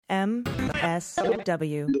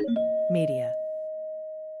MSW Media.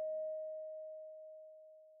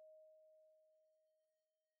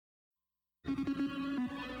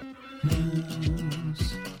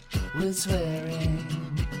 News with swearing.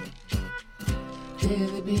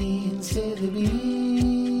 Daily beans, daily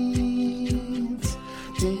beans.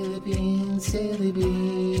 Daily beans, daily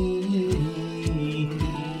beans.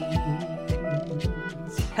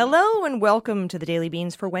 Hello and welcome to the Daily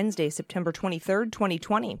Beans for Wednesday, September 23rd,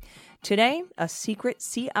 2020. Today, a secret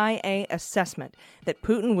CIA assessment that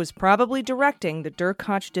Putin was probably directing the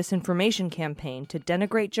Derkach disinformation campaign to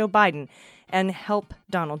denigrate Joe Biden and help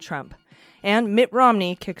Donald Trump. And Mitt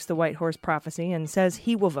Romney kicks the white horse prophecy and says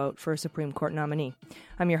he will vote for a Supreme Court nominee.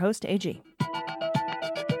 I'm your host, AG.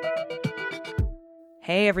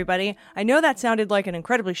 Hey, everybody. I know that sounded like an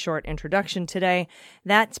incredibly short introduction today.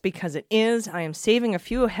 That's because it is. I am saving a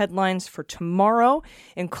few headlines for tomorrow,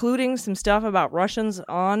 including some stuff about Russians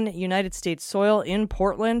on United States soil in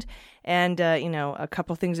Portland, and, a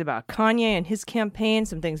couple things about Kanye and his campaign,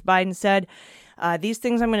 some things Biden said. These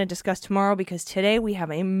things I'm going to discuss tomorrow because today we have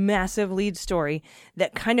a massive lead story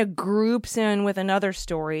that kind of groups in with another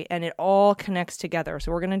story and it all connects together.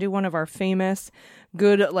 So we're going to do one of our famous,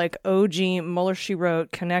 good, like OG Mueller, she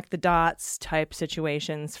wrote, connect the dots type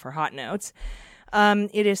situations for hot notes.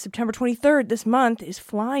 It is September 23rd. This month is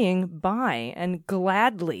flying by, and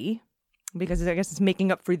gladly, because I guess it's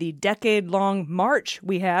making up for the decade-long march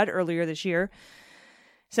we had earlier this year.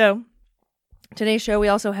 So today's show, we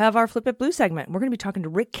also have our Flip It Blue segment. We're going to be talking to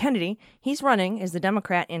Rick Kennedy. He's running as the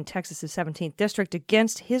Democrat in Texas's 17th District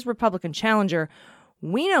against his Republican challenger.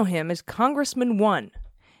 We know him as Congressman 1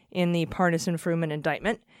 in the partisan Fruman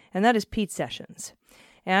indictment, and that is Pete Sessions.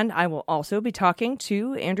 And I will also be talking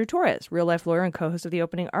to Andrew Torrez, real-life lawyer and co-host of the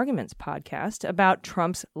Opening Arguments podcast, about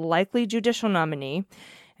Trump's likely judicial nominee,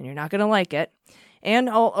 and you're not going to like it. And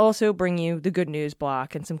I'll also bring you the good news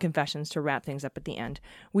block and some confessions to wrap things up at the end.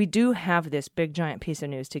 We do have this big giant piece of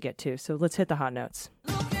news to get to, so let's hit the hot notes.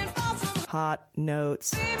 Hot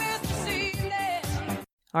notes.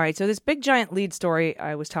 All right, so this big giant lead story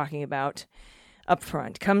I was talking about up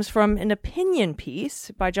front comes from an opinion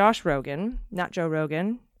piece by Josh Rogan, not Joe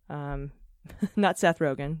Rogan, not Seth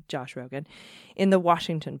Rogen, Josh Rogan, in the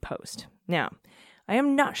Washington Post. Now, I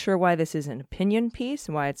am not sure why this is an opinion piece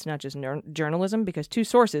and why it's not just journalism, because two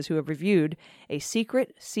sources who have reviewed a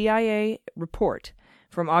secret CIA report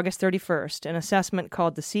from August 31st, an assessment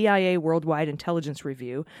called the CIA Worldwide Intelligence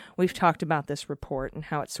Review. We've talked about this report and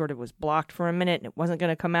how it sort of was blocked for a minute and it wasn't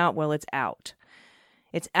going to come out. Well, it's out.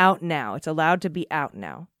 It's out now. It's allowed to be out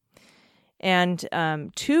now. And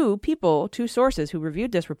two sources who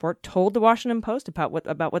reviewed this report told the Washington Post about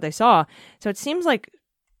what they saw. So it seems like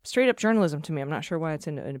straight up journalism to me. I'm not sure why it's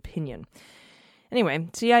an opinion. Anyway,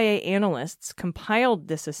 CIA analysts compiled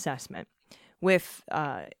this assessment with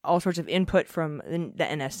all sorts of input from the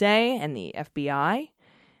NSA and the FBI,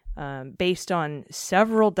 based on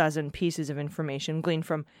several dozen pieces of information gleaned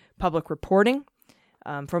from public reporting,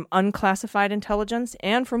 from unclassified intelligence,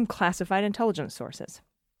 and from classified intelligence sources.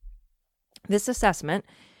 This assessment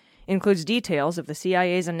includes details of the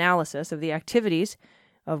CIA's analysis of the activities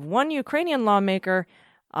of one Ukrainian lawmaker,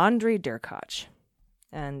 Andrei Derkach,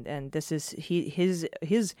 and this is his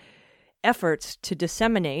efforts to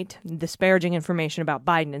disseminate disparaging information about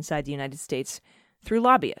Biden inside the United States through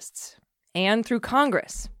lobbyists and through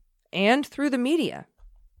Congress and through the media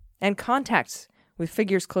and contacts with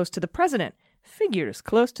figures close to the president.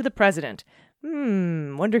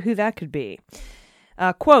 Wonder who that could be.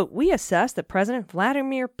 Quote, we assess that President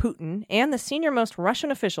Vladimir Putin and the senior-most Russian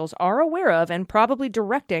officials are aware of and probably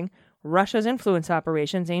directing Russia's influence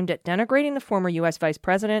operations aimed at denigrating the former U.S. vice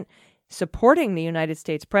president, supporting the United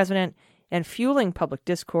States president, and fueling public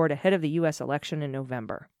discord ahead of the U.S. election in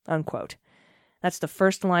November, unquote. That's the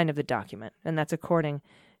first line of the document, and that's according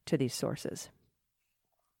to these sources.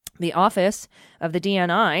 The Office of the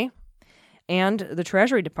DNI and the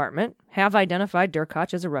Treasury Department have identified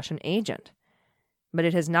Derkach as a Russian agent, but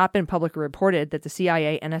it has not been publicly reported that the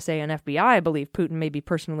CIA, NSA, and FBI believe Putin may be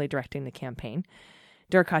personally directing the campaign.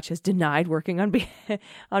 Derkach has denied working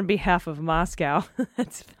on behalf of Moscow.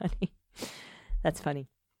 That's funny.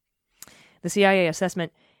 The CIA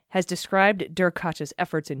assessment has described Derkach's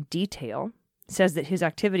efforts in detail, says that his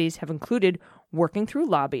activities have included working through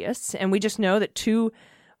lobbyists, and we just know that two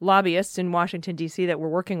lobbyists in Washington, D.C. that were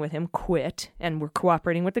working with him quit and were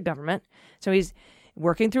cooperating with the government. So he's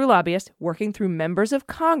working through lobbyists, working through members of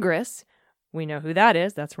Congress. We know who that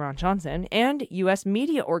is. That's Ron Johnson. And U.S.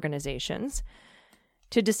 media organizations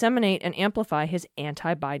to disseminate and amplify his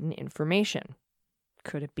anti-Biden information.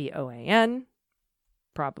 Could it be OAN?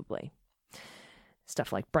 Probably.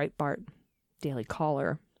 Stuff like Breitbart, Daily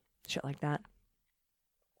Caller, shit like that.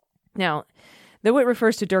 Now, though it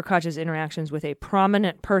refers to Derkach's interactions with a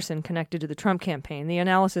prominent person connected to the Trump campaign, the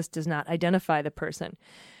analysis does not identify the person.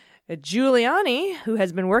 Giuliani, who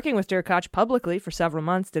has been working with Derkach publicly for several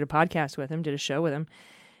months, did a podcast with him, did a show with him,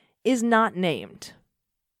 is not named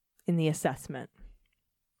in the assessment.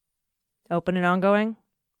 Open and ongoing?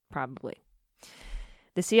 Probably.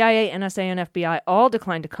 The CIA, NSA, and FBI all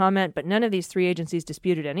declined to comment, but none of these three agencies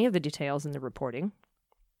disputed any of the details in the reporting.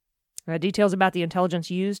 Details about the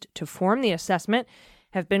intelligence used to form the assessment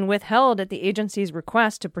have been withheld at the agency's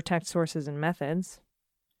request to protect sources and methods.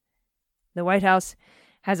 The White House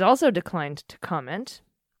has also declined to comment,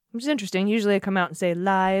 which is interesting. Usually they come out and say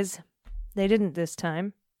lies. They didn't this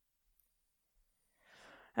time.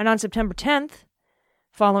 And on September 10th,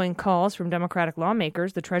 following calls from Democratic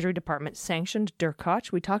lawmakers, the Treasury Department sanctioned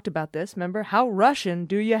Derkach. We talked about this, remember? How Russian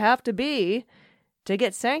do you have to be to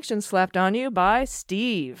get sanctions slapped on you by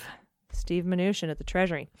Steve Mnuchin at the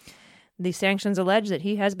Treasury? The sanctions allege that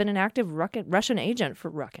he has been an active Russian agent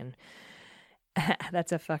for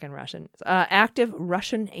that's a fucking Russian. Active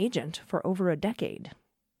Russian agent for over a decade,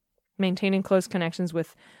 maintaining close connections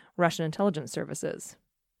with Russian intelligence services.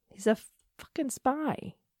 He's a fucking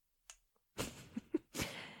spy.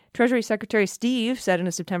 Treasury Secretary Steve said in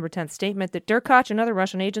a September 10th statement that Derkach and other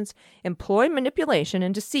Russian agents employ manipulation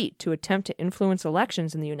and deceit to attempt to influence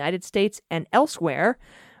elections in the United States and elsewhere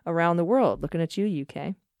around the world. Looking at you,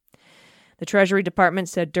 UK. The Treasury Department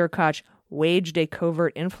said Derkach waged a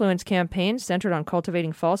covert influence campaign centered on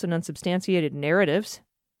cultivating false and unsubstantiated narratives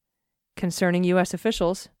concerning U.S.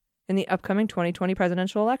 officials in the upcoming 2020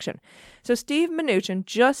 presidential election. So Steve Mnuchin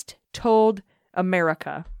just told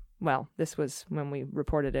America, well, this was when we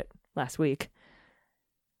reported it last week,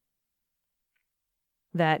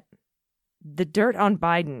 that the dirt on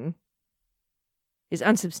Biden is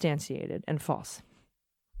unsubstantiated and false.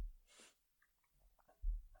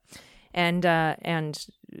 And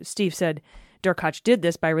Steve said Derkach did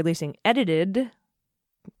this by releasing edited,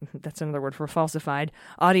 that's another word for falsified,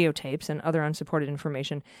 audio tapes and other unsupported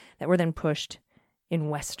information that were then pushed in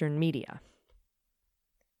Western media.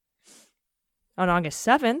 On August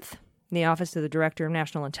 7th, the Office of the Director of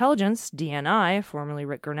National Intelligence, DNI, formerly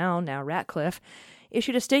Rick Grinnell, now Ratcliffe,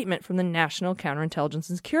 issued a statement from the National Counterintelligence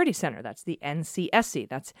and Security Center. That's the NCSC.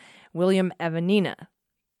 That's William Evanina,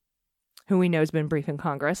 who we know has been briefing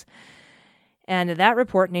Congress. And that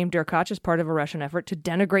report named Derkach as part of a Russian effort to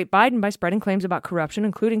denigrate Biden by spreading claims about corruption,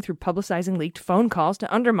 including through publicizing leaked phone calls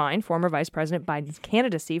to undermine former Vice President Biden's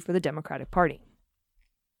candidacy for the Democratic Party.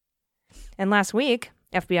 And last week,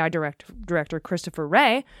 FBI Director Christopher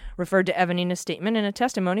Wray referred to Evanina's statement in a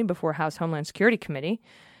testimony before House Homeland Security Committee,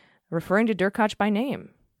 referring to Derkach by name.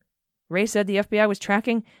 Wray said the FBI was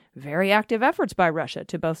tracking very active efforts by Russia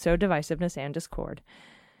to both sow divisiveness and discord.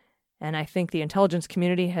 And I think the intelligence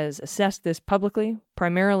community has assessed this publicly,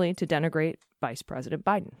 primarily to denigrate Vice President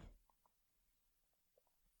Biden.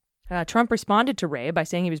 Trump responded to Wray by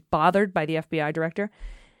saying he was bothered by the FBI director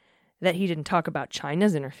that he didn't talk about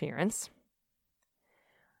China's interference.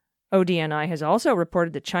 ODNI has also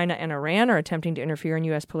reported that China and Iran are attempting to interfere in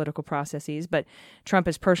U.S. political processes, but Trump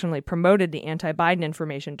has personally promoted the anti-Biden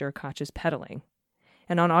information Derkach is peddling.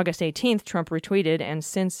 And on August 18th, Trump retweeted and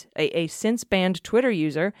since banned Twitter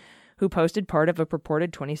user who posted part of a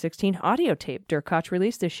purported 2016 audio tape Derkach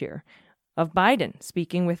released this year of Biden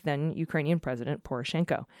speaking with then Ukrainian President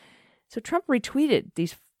Poroshenko. So Trump retweeted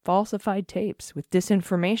these falsified tapes with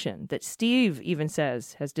disinformation that Steve even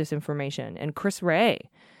says has disinformation, and Chris Wray,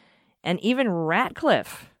 and even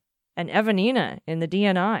Ratcliffe and Evanina in the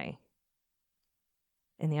DNI,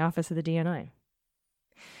 in the office of the DNI.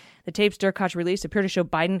 The tapes Derkach released appear to show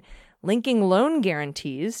Biden linking loan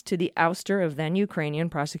guarantees to the ouster of then Ukrainian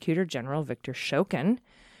Prosecutor General Viktor Shokin,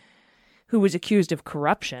 who was accused of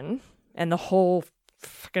corruption, and the whole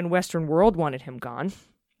fucking Western world wanted him gone.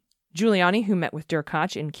 Giuliani, who met with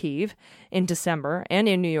Derkach in Kyiv in December and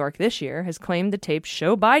in New York this year, has claimed the tapes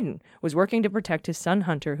show Biden was working to protect his son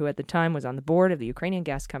Hunter, who at the time was on the board of the Ukrainian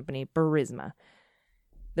gas company Burisma.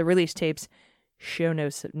 The released tapes show no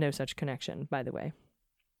such connection, by the way.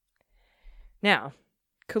 Now,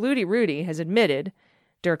 Kaludi Rudy has admitted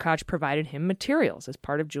Derkach provided him materials as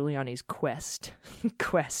part of Giuliani's quest.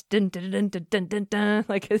 Dun, dun, dun, dun, dun, dun, dun.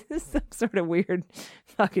 Like, it's some sort of weird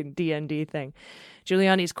fucking D&D thing.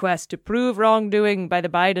 Giuliani's quest to prove wrongdoing by the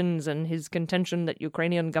Bidens and his contention that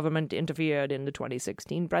Ukrainian government interfered in the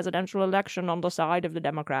 2016 presidential election on the side of the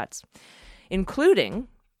Democrats, including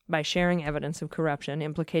by sharing evidence of corruption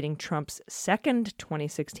implicating Trump's second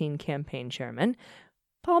 2016 campaign chairman,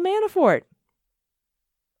 Paul Manafort.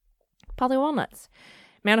 Polly Walnuts.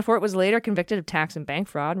 Manafort was later convicted of tax and bank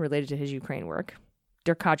fraud related to his Ukraine work.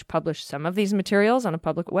 Derkach published some of these materials on a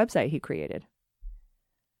public website he created.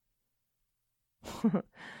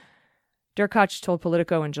 Derkach told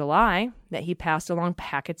Politico in July that he passed along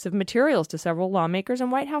packets of materials to several lawmakers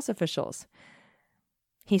and White House officials.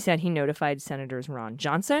 He said he notified Senators Ron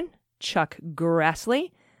Johnson, Chuck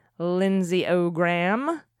Grassley, Lindsey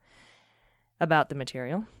Graham about the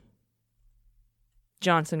material.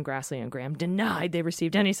 Johnson, Grassley, and Graham denied they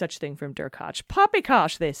received any such thing from Derkach.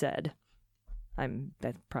 Poppycock, they said. I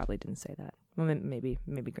probably didn't say that. Well, maybe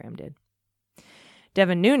Graham did.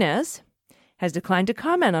 Devin Nunes has declined to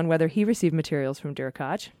comment on whether he received materials from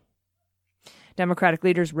Derkach. Democratic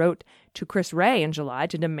leaders wrote to Chris Wray in July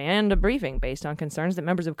to demand a briefing based on concerns that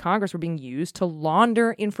members of Congress were being used to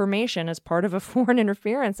launder information as part of a foreign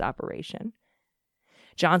interference operation.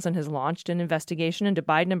 Johnson has launched an investigation into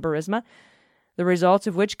Biden and Burisma, the results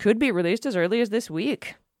of which could be released as early as this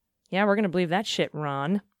week. Yeah, we're going to believe that shit,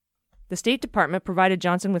 Ron. The State Department provided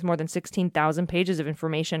Johnson with more than 16,000 pages of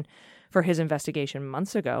information for his investigation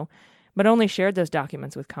months ago, but only shared those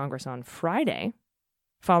documents with Congress on Friday,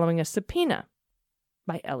 following a subpoena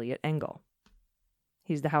by Eliot Engel.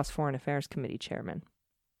 He's the House Foreign Affairs Committee chairman.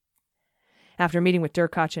 After meeting with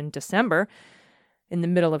Derkach in December, in the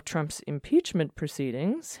middle of Trump's impeachment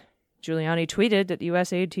proceedings, Giuliani tweeted that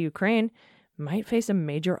U.S. aid to Ukraine might face a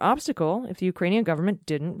major obstacle if the Ukrainian government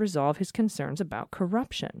didn't resolve his concerns about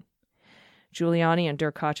corruption. Giuliani and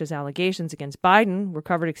Derkach's allegations against Biden were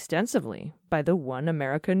covered extensively by the One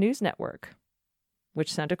America News Network,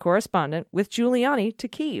 which sent a correspondent with Giuliani to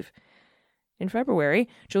Kyiv. In February,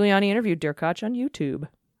 Giuliani interviewed Derkach on YouTube,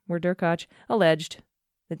 where Derkach alleged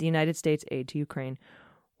that the United States' aid to Ukraine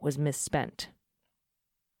was misspent.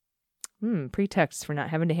 Pretexts for not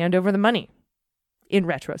having to hand over the money. In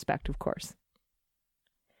retrospect, of course.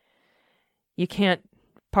 You can't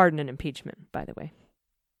pardon an impeachment, by the way.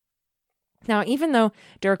 Now, even though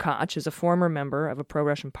Derkach is a former member of a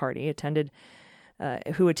pro-Russian party,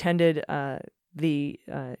 who attended the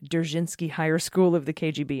Dzerzhinsky Higher School of the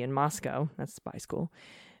KGB in Moscow, that's spy school,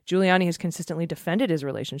 Giuliani has consistently defended his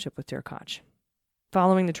relationship with Derkach.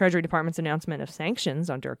 Following the Treasury Department's announcement of sanctions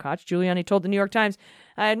on Derkach, Giuliani told the New York Times,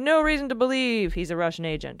 "I had no reason to believe he's a Russian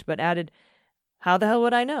agent," but added, "How the hell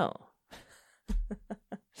would I know?"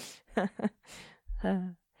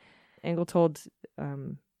 Engel told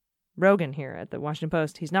Rogan here at the Washington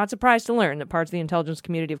Post, he's not surprised to learn that parts of the intelligence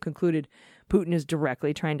community have concluded Putin is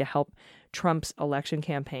directly trying to help Trump's election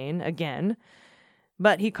campaign again,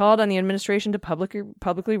 but he called on the administration to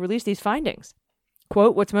publicly release these findings.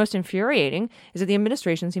 Quote, "What's most infuriating is that the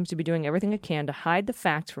administration seems to be doing everything it can to hide the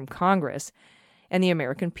facts from Congress and the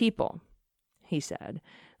American people," he said.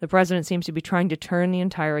 "The president seems to be trying to turn the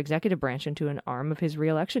entire executive branch into an arm of his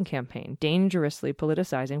re-election campaign, dangerously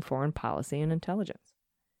politicizing foreign policy and intelligence."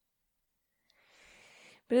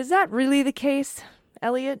 But is that really the case,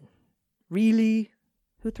 Elliot? Really?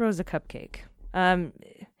 Who throws a cupcake?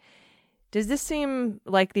 Does this seem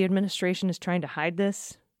like the administration is trying to hide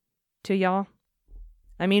this to y'all?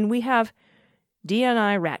 I mean, we have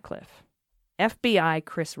DNI Ratcliffe, FBI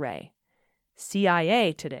Chris Wray,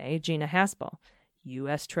 CIA today Gina Haspel,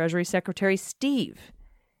 U.S. Treasury Secretary Steve,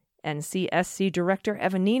 NCSC Director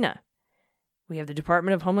Evanina. We have the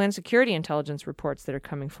Department of Homeland Security intelligence reports that are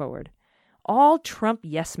coming forward. All Trump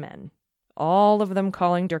yes men, all of them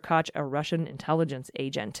calling Derkach a Russian intelligence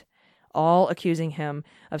agent, all accusing him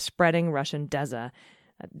of spreading Russian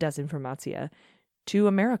desinformation to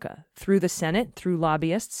America through the Senate, through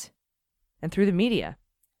lobbyists, and through the media.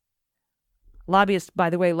 Lobbyists, by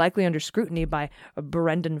the way, likely under scrutiny by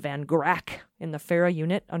Brendan Van Grack in the FARA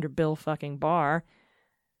unit under Bill fucking Barr.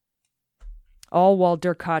 All while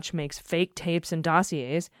Derkach makes fake tapes and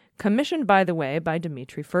dossiers, commissioned, by the way, by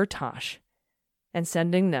Dmitry Firtash, and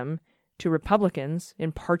sending them to Republicans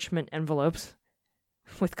in parchment envelopes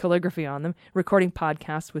with calligraphy on them, recording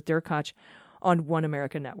podcasts with Derkach on One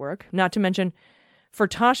America Network. Not to mention,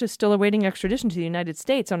 Firtash is still awaiting extradition to the United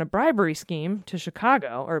States on a bribery scheme to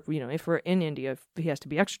Chicago, or, if we're in India, he has to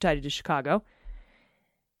be extradited to Chicago.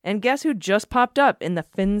 And guess who just popped up in the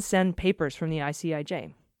FinCEN papers from the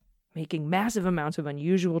ICIJ? Making massive amounts of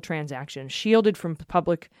unusual transactions, shielded from the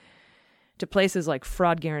public to places like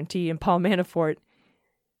Fraud Guarantee and Paul Manafort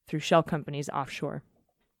through shell companies offshore.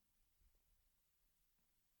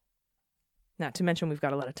 Not to mention we've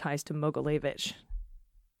got a lot of ties to Mogilevich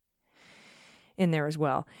in there as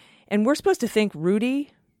well. And we're supposed to think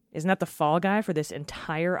Rudy is not the fall guy for this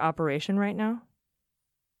entire operation right now,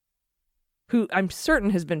 who I'm certain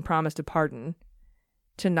has been promised a pardon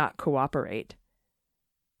to not cooperate,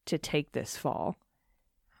 to take this fall.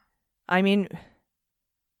 I mean,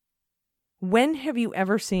 when have you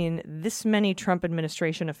ever seen this many Trump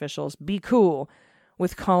administration officials be cool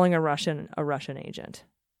with calling a Russian agent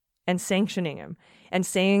and sanctioning him and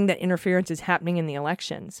saying that interference is happening in the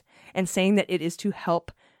elections and saying that it is to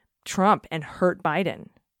help Trump and hurt Biden?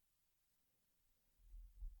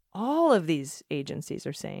 All of these agencies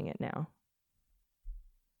are saying it now.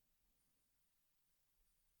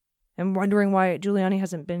 I'm wondering why Giuliani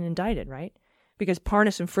hasn't been indicted, right? Because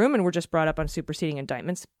Parnas and Fruman were just brought up on superseding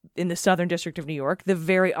indictments in the Southern District of New York, the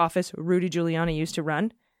very office Rudy Giuliani used to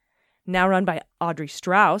run, now run by Audrey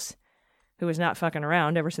Strauss, who is not fucking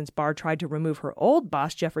around ever since Barr tried to remove her old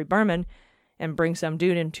boss, Jeffrey Berman, and bring some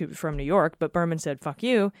dude from New York. But Berman said, fuck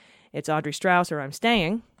you, it's Audrey Strauss or I'm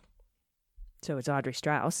staying. So it's Audrey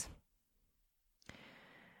Strauss.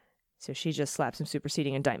 So she just slapped some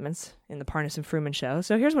superseding indictments in the Parnas and Fruman show.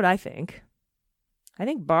 So here's what I think. I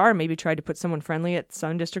think Barr maybe tried to put someone friendly at the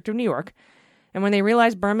Southern District of New York. And when they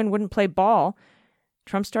realized Berman wouldn't play ball,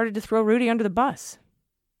 Trump started to throw Rudy under the bus.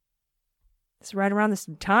 It's right around this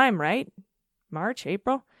time, right? March,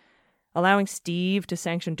 April? Allowing Steve to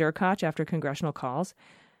sanction Derkach after congressional calls.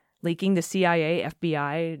 Leaking the CIA,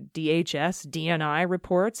 FBI, DHS, DNI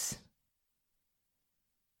reports.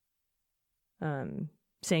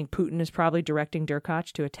 Saying Putin is probably directing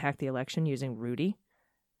Derkach to attack the election using Rudy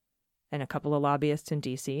and a couple of lobbyists in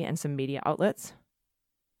D.C. and some media outlets.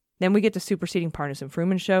 Then we get the superseding Parnas and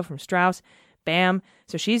Fruman show from Strauss. Bam.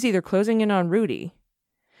 So she's either closing in on Rudy,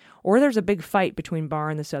 or there's a big fight between Barr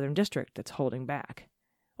and the Southern District that's holding back.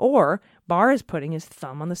 Or Barr is putting his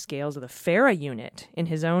thumb on the scales of the FARA unit in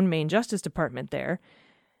his own main Justice Department there,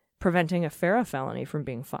 preventing a FARA felony from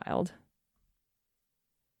being filed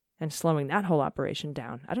and slowing that whole operation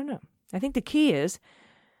down. I don't know. I think the key is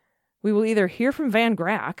we will either hear from Van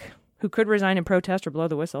Grack, who could resign in protest or blow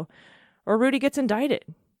the whistle, or Rudy gets indicted,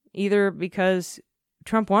 either because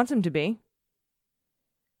Trump wants him to be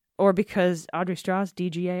or because Audrey Strauss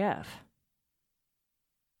DGAF.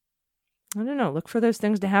 I don't know. Look for those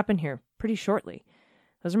things to happen here pretty shortly.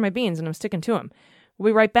 Those are my beans, and I'm sticking to them.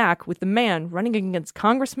 We'll be right back with the man running against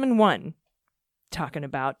Congressman 1, talking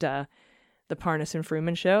about the Parnas and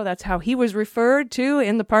Fruman show. That's how he was referred to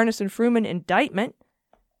in the Parnas and Fruman indictment.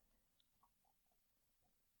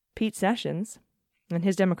 Pete Sessions, and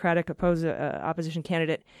his Democratic opposition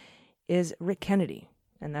candidate is Rick Kennedy,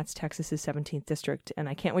 and that's Texas's 17th district, and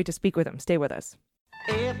I can't wait to speak with him. Stay with us.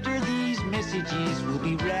 After these messages, we'll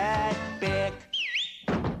be right back.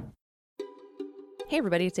 Hey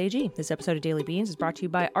everybody, it's AG. This episode of Daily Beans is brought to you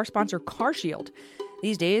by our sponsor, CarShield.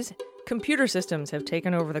 These days, computer systems have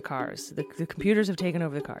taken over the cars. The computers have taken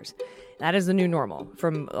over the cars. That is the new normal,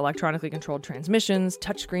 from electronically controlled transmissions,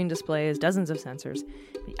 touchscreen displays, dozens of sensors.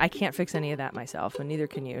 I can't fix any of that myself, and neither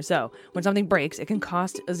can you. So when something breaks, it can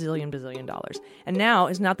cost a bazillion dollars. And now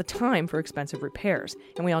is not the time for expensive repairs,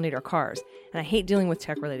 and we all need our cars. And I hate dealing with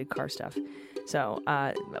tech-related car stuff. So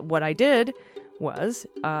what I did was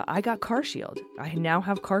I got CarShield. I now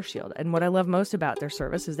have CarShield. And what I love most about their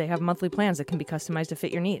service is they have monthly plans that can be customized to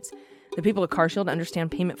fit your needs. The people at CarShield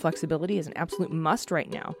understand payment flexibility is an absolute must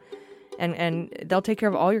right now. And they'll take care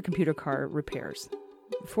of all your computer car repairs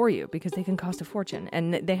for you because they can cost a fortune.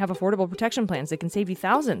 And they have affordable protection plans that can save you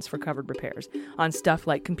thousands for covered repairs on stuff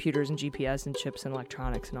like computers and GPS and chips and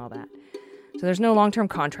electronics and all that. So there's no long-term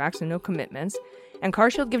contracts and no commitments. And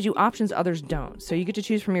CarShield gives you options others don't. So you get to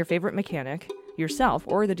choose from your favorite mechanic, yourself,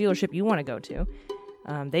 or the dealership you want to go to.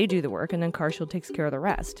 They do the work, and then CarShield takes care of the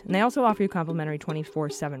rest. And they also offer you complimentary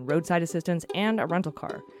 24/7 roadside assistance and a rental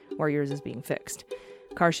car where yours is being fixed.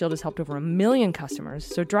 CarShield has helped over 1 million customers,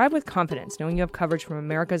 so drive with confidence knowing you have coverage from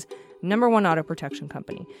America's #1 auto protection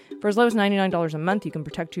company. For as low as $99 a month, you can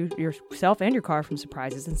protect yourself and your car from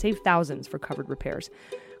surprises and save thousands for covered repairs.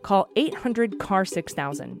 Call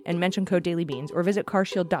 800-CAR-6000 and mention code DailyBeans, or visit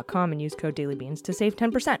carshield.com and use code DailyBeans to save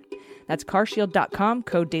 10%. That's carshield.com,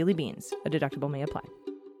 code DailyBeans. A deductible may apply.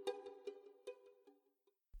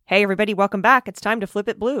 Hey everybody, welcome back. It's time to flip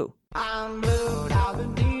it blue. I'm blue, I've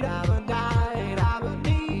been deed, I've been died, I've been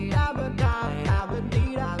deed, I've been died, I've been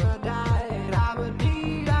deed, I've been died, I've been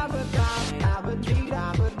deed, I've been died, I've been deed,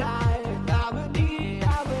 I've been died, I've been deed,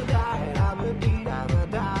 I've been died, I've been deed, I've been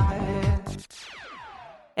died.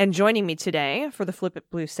 And joining me today for the Flip It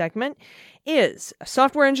Blue segment is a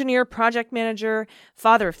software engineer, project manager,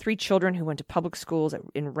 father of 3 children who went to public schools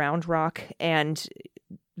in Round Rock, and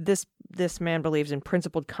this man believes in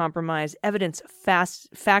principled compromise,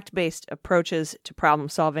 fact-based approaches to problem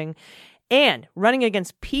solving, and running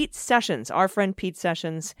against Pete Sessions, our friend Pete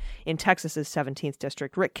Sessions in Texas's 17th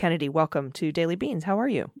District. Rick Kennedy, welcome to Daily Beans. How are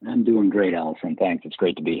you? I'm doing great, Allison. Thanks. It's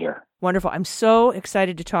great to be here. Wonderful. I'm so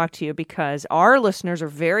excited to talk to you because our listeners are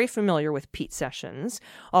very familiar with Pete Sessions,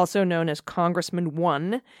 also known as Congressman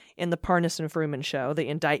 1 in the Parnas-Fruman show, the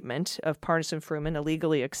indictment of Parnas-Fruman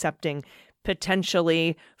illegally accepting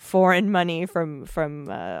potentially foreign money from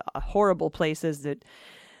horrible places that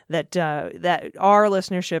our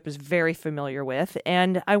listenership is very familiar with.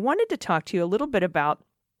 And I wanted to talk to you a little bit about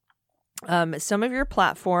some of your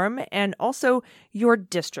platform and also your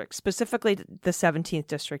district, specifically the 17th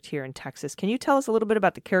District here in Texas. Can you tell us a little bit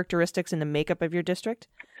about the characteristics and the makeup of your district?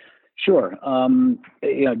 Sure.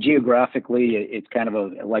 Geographically, it's kind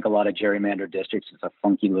of like a lot of gerrymandered districts. It's a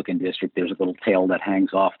funky-looking district. There's a little tail that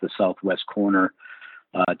hangs off the southwest corner.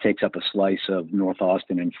 Takes up a slice of North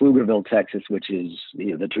Austin and Pflugerville, Texas, which is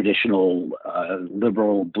the traditional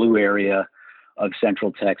liberal blue area of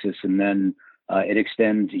central Texas, and then it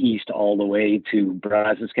extends east all the way to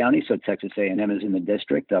Brazos County. So Texas A&M is in the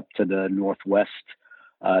district, up to the northwest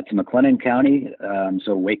to McLennan County.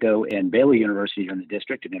 So Waco and Baylor University are in the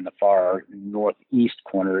district, and in the far northeast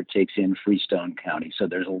corner, it takes in Freestone County. So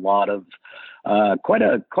there's a lot of quite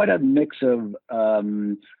a mix of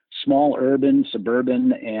small urban,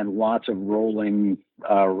 suburban, and lots of rolling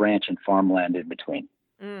ranch and farmland in between.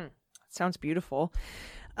 Sounds beautiful.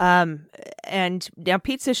 And now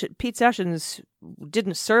Pete Sessions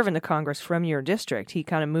didn't serve in the Congress from your district. He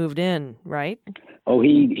kind of moved in, right? Oh,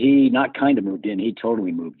 he not kind of moved in. He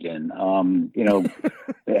totally moved in.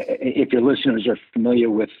 If your listeners are familiar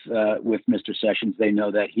with Mr. Sessions, they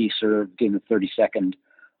know that he served in the 32nd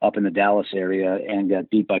up in the Dallas area and got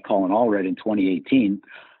beat by Colin Allred in 2018.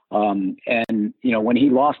 And when he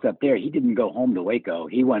lost up there, he didn't go home to Waco.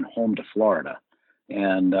 He went home to Florida.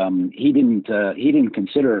 And he didn't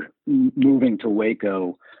consider moving to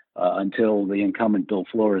Waco until the incumbent Bill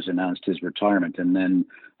Flores announced his retirement. And then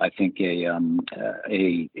I think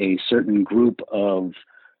a certain group of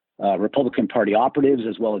Republican Party operatives,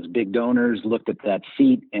 as well as big donors, looked at that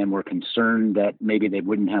seat and were concerned that maybe they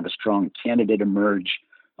wouldn't have a strong candidate emerge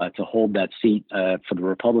to hold that seat for the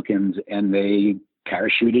Republicans, and they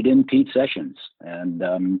parachuted in Pete Sessions.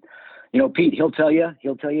 And Pete, he'll tell you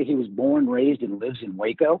he was born, raised, and lives in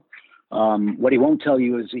Waco. What he won't tell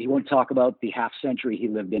you is he won't talk about the half century he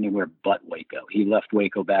lived anywhere but Waco. He left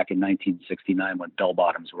Waco back in 1969 when bell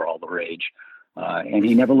bottoms were all the rage, and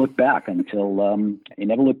he never looked back until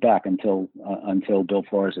Bill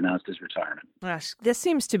Flores announced his retirement. Gosh, this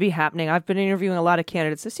seems to be happening. I've been interviewing a lot of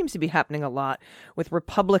candidates. This seems to be happening a lot with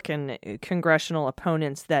Republican congressional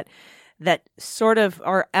opponents that sort of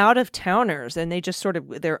are out of towners, and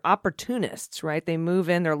they're opportunists, right? They move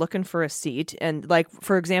in, they're looking for a seat. And like,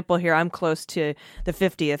 for example, here, I'm close to the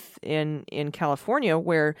 50th in California,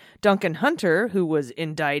 where Duncan Hunter, who was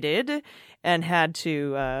indicted and had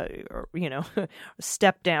to,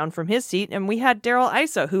 step down from his seat. And we had Darrell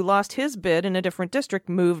Issa, who lost his bid in a different district,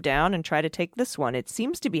 move down and try to take this one. It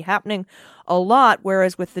seems to be happening a lot,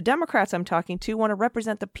 whereas with the Democrats I'm talking to, want to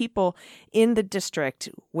represent the people in the district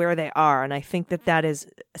where they are. And I think that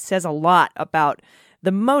says a lot about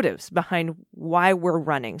the motives behind why we're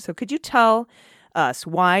running. So could you tell us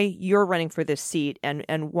why you're running for this seat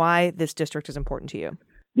and why this district is important to you?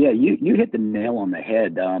 Yeah, you hit the nail on the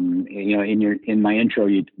head. In my intro,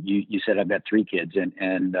 you said I've got 3 kids,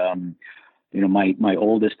 and my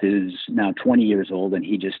oldest is now 20 years old, and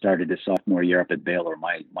he just started his sophomore year up at Baylor.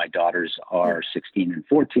 My daughters are 16 and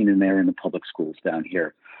 14, and they're in the public schools down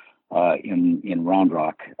here in Round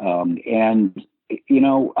Rock.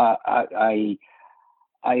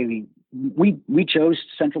 We chose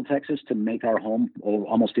Central Texas to make our home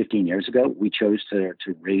almost 15 years ago. We chose to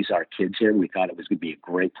raise our kids here. We thought it was going to be a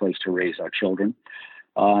great place to raise our children.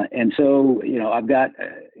 And so, I've got,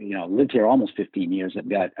 lived here almost 15 years. I've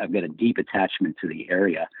got a deep attachment to the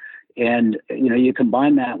area. And, you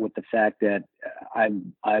combine that with the fact that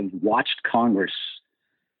I've watched Congress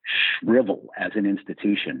shrivel as an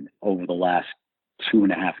institution over the last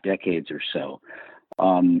 2.5 decades or so.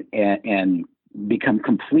 And become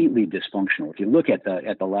completely dysfunctional. If you look at the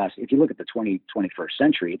 21st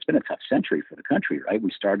century, it's been a tough century for the country, right? We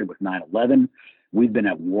started with 9/11. We've been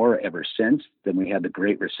at war ever since. Then we had the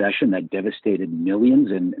Great Recession that devastated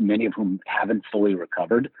millions, and many of whom haven't fully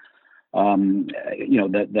recovered.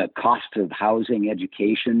 The cost of housing,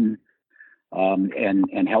 education,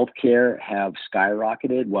 and healthcare have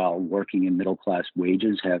skyrocketed, while working and middle class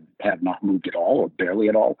wages have not moved at all, or barely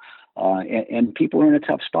at all. And people are in a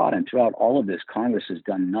tough spot. And throughout all of this, Congress has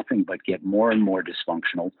done nothing but get more and more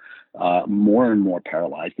dysfunctional, more and more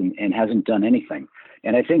paralyzed, and hasn't done anything.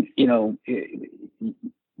 And I think,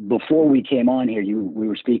 before we came on here, we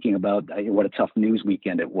were speaking about what a tough news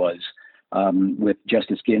weekend it was, with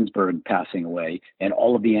Justice Ginsburg passing away, and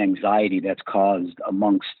all of the anxiety that's caused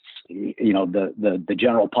amongst the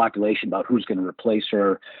general population about who's going to replace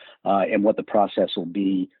her, and what the process will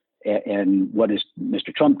be, and what is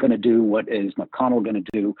Mr. Trump going to do, what is McConnell going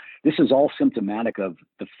to do. This is all symptomatic of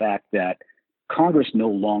the fact that Congress no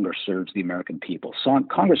longer serves the American people. So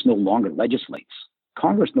Congress no longer legislates.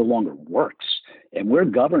 Congress no longer works, and we're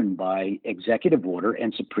governed by executive order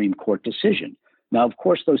and Supreme Court decision. Now, of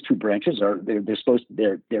course, those two branches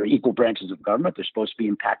they're equal branches of government. They're supposed to be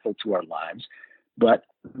impactful to our lives, but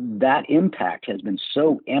that impact has been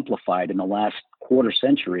so amplified in the last quarter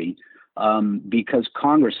century because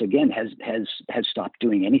Congress again has stopped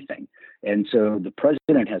doing anything, and so the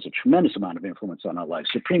president has a tremendous amount of influence on our lives.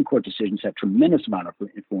 Supreme Court decisions have tremendous amount of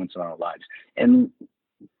influence on our lives, and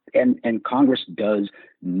Congress does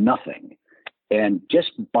nothing. And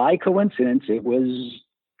just by coincidence, it was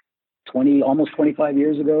almost 25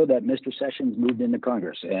 years ago that Mr. Sessions moved into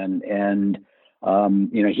Congress, and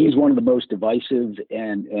he's one of the most divisive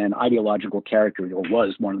and ideological characters, or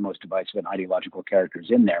was one of the most divisive and ideological characters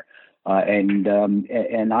in there.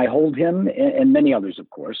 And I hold him and many others, of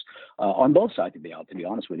course, on both sides of the aisle, to be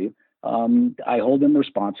honest with you. I hold him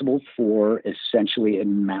responsible for essentially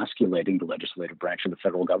emasculating the legislative branch of the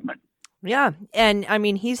federal government. Yeah. And I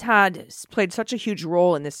mean, he's played such a huge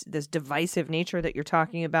role in this divisive nature that you're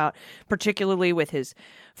talking about, particularly with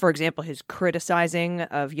for example, his criticizing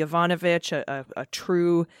of Yovanovitch, a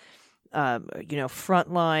true,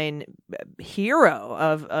 frontline hero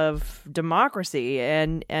of democracy.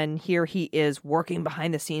 And here he is working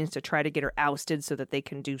behind the scenes to try to get her ousted so that they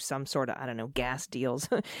can do some sort of, gas deals.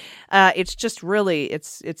 It's just really,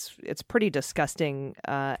 it's pretty disgusting.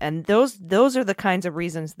 And those are the kinds of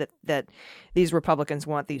reasons that these Republicans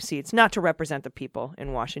want these seats, not to represent the people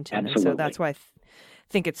in Washington. Absolutely. And so that's why I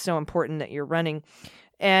think it's so important that you're running.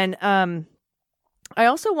 And, I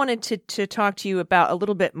also wanted to talk to you about a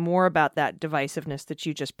little bit more about that divisiveness that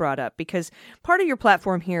you just brought up, because part of your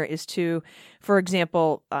platform here is to, for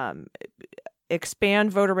example,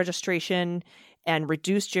 expand voter registration and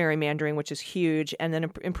reduce gerrymandering, which is huge, and then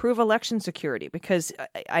improve election security, because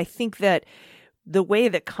I think that the way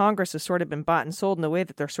that Congress has sort of been bought and sold, and the way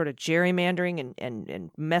that they're sort of gerrymandering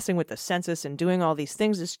and messing with the census and doing all these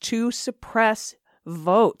things is to suppress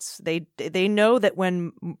votes. They know that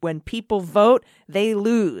when people vote, they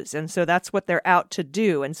lose. And so that's what they're out to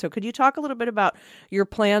do. And so could you talk a little bit about your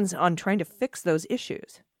plans on trying to fix those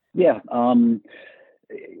issues? Yeah.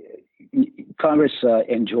 Congress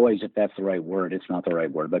enjoys, if that's the right word, it's not the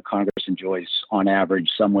right word, but Congress enjoys on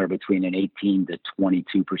average somewhere between an 18 to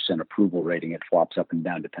 22% approval rating. It flops up and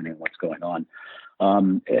down depending on what's going on.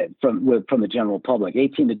 From the general public,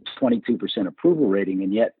 18 to 22% approval rating,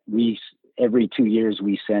 and yet every 2 years,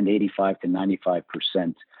 we send 85 to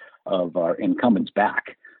 95% of our incumbents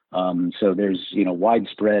back. So there's,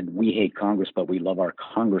 widespread, we hate Congress, but we love our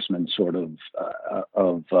congressman sort of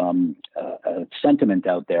sentiment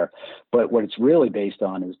out there. But what it's really based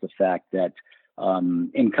on is the fact that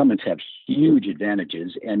incumbents have huge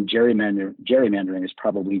advantages, and gerrymandering is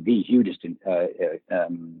probably the hugest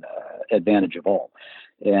advantage of all.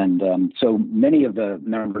 And so many of the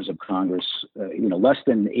members of Congress, less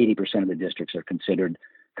than 80% of the districts are considered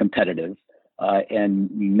competitive.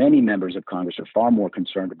 And many members of Congress are far more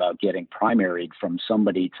concerned about getting primaried from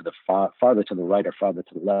somebody to the farther to the right or farther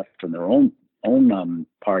to the left from their own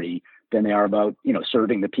party than they are about,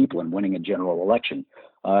 serving the people and winning a general election.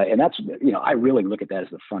 And that's, I really look at that as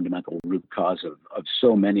the fundamental root cause of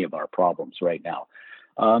so many of our problems right now.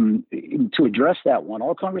 To address that one,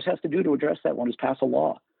 all Congress has to do to address that one is pass a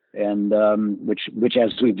law, and which,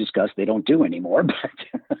 as we've discussed, they don't do anymore.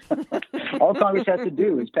 But all Congress has to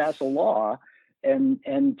do is pass a law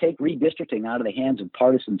and take redistricting out of the hands of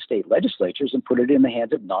partisan state legislatures and put it in the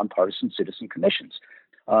hands of nonpartisan citizen commissions.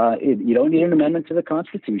 You don't need an amendment to the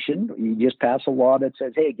Constitution. You just pass a law that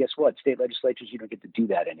says, hey, guess what? State legislatures, you don't get to do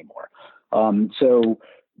that anymore. So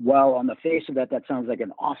while on the face of that sounds like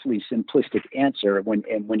an awfully simplistic answer, when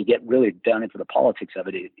you get really down into the politics of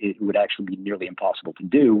it, it would actually be nearly impossible to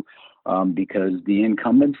do, because the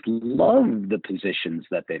incumbents love the positions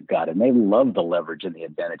that they've got, and they love the leverage and the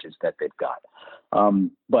advantages that they've got.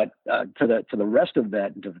 But to the rest of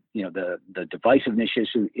that, the divisiveness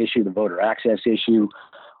issue, the voter access issue,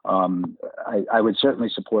 I would certainly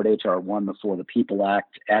support H.R. 1, the For the People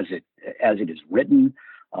Act, as it is written.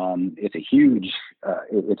 It's a huge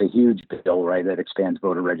bill, right, that expands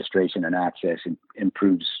voter registration and access, and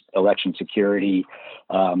improves election security,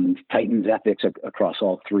 tightens ethics across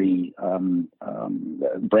all three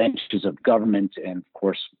branches of government, and of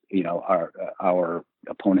course, our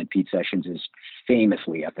opponent Pete Sessions is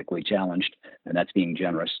famously ethically challenged, and that's being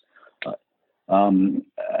generous.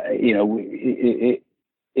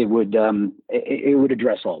 It would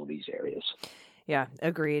address all of these areas. Yeah,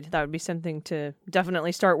 agreed. That would be something to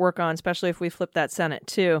definitely start work on, especially if we flip that Senate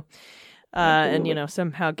too. And,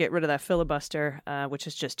 somehow get rid of that filibuster, which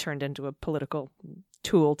has just turned into a political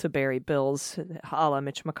tool to bury bills, a la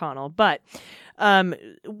Mitch McConnell. But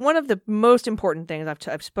one of the most important things,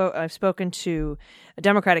 I've spoken to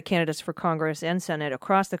Democratic candidates for Congress and Senate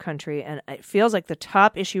across the country, and it feels like the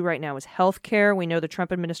top issue right now is health care. We know the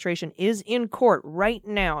Trump administration is in court right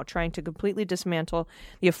now trying to completely dismantle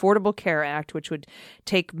the Affordable Care Act, which would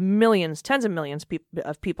take millions, tens of millions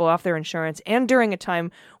of people off their insurance, and during a time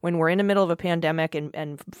when we're in the middle of a pandemic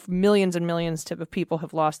and millions and millions of people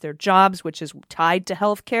have lost their jobs, which is tied to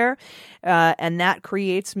health care, and that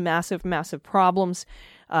creates massive, massive problems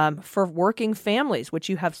for working families, which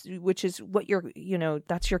is what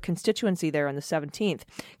that's your constituency there on the 17th.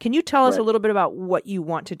 Can you tell us a little bit about what you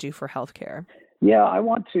want to do for health care? Yeah, I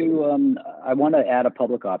want to add a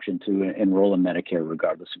public option to enroll in Medicare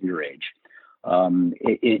regardless of your age.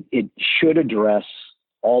 It should address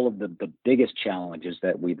all of the biggest challenges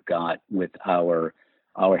that we've got with our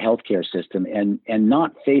healthcare system, and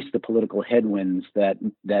not face the political headwinds that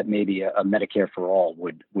maybe a Medicare for all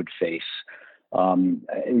would face.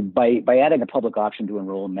 By adding a public option to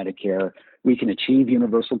enroll in Medicare, we can achieve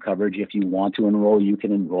universal coverage. If you want to enroll, you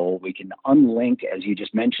can enroll. We can unlink, as you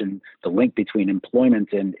just mentioned, the link between employment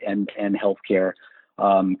and healthcare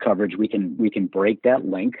coverage. We can break that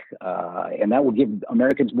link, and that will give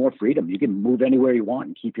Americans more freedom. You can move anywhere you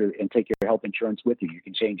want and take your health insurance with you. You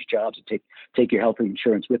can change jobs and take your health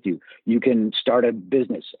insurance with you. You can start a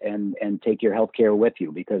business and take your health care with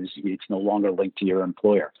you because it's no longer linked to your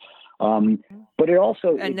employer. But it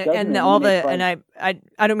also I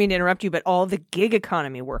don't mean to interrupt you, but all the gig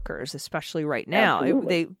economy workers, especially right now,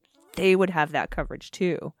 they would have that coverage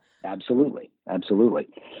too. Absolutely.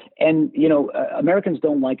 And, Americans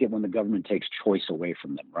don't like it when the government takes choice away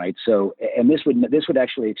from them, right? So, and this would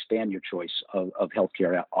actually expand your choice of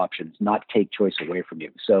healthcare options, not take choice away from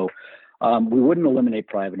you. So, we wouldn't eliminate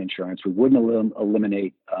private insurance. We wouldn't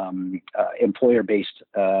eliminate employer-based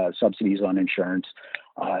subsidies on insurance.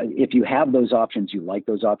 If you have those options, you like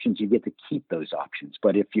those options, you get to keep those options.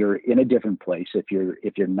 But if you're in a different place, if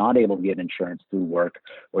you're not able to get insurance through work,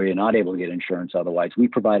 or you're not able to get insurance otherwise, we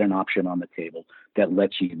provide an option on the table that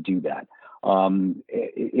lets you do that.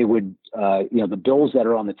 It would, the bills that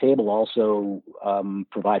are on the table also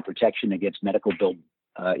provide protection against medical bill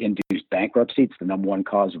induced bankruptcy. It's the number one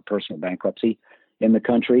cause of personal bankruptcy in the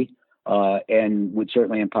country. And would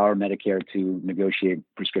certainly empower Medicare to negotiate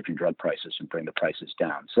prescription drug prices and bring the prices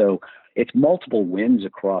down. So it's multiple wins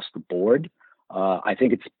across the board. I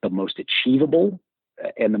think it's the most achievable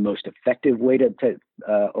and the most effective way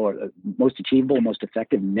most achievable, most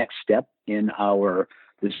effective next step in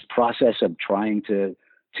this process of trying to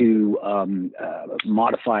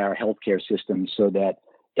modify our healthcare system so that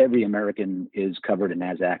every American is covered and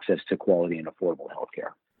has access to quality and affordable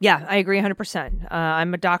healthcare. Yeah, I agree 100%.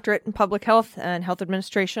 I'm a doctorate in public health and health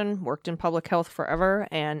administration, worked in public health forever,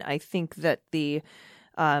 and I think that the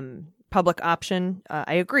public option,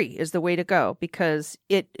 I agree, is the way to go, because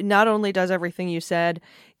it not only does everything you said,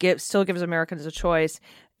 still gives Americans a choice,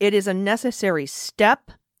 it is a necessary step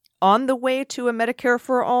on the way to a Medicare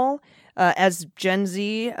for all. As Gen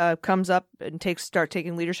Z comes up and start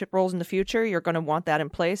taking leadership roles in the future, you're going to want that in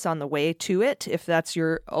place on the way to it, if that's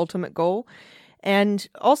your ultimate goal. And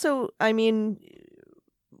also, I mean,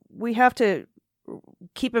 we have to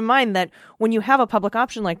keep in mind that when you have a public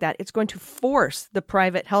option like that, it's going to force the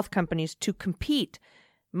private health companies to compete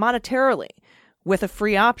monetarily with a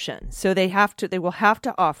free option. So they will have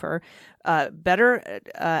to offer better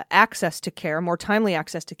access to care, more timely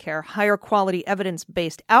access to care, higher quality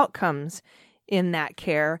evidence-based outcomes in that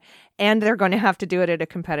care, and they're going to have to do it at a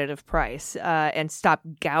competitive price and stop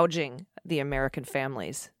gouging the American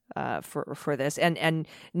families for this, and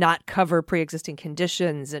not cover pre-existing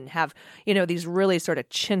conditions, and have these really sort of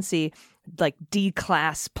chintzy like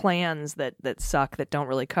D-class plans that suck, that don't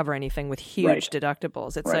really cover anything, with huge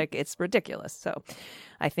deductibles. It's like, it's ridiculous. So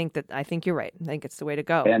I think you're right. I think it's the way to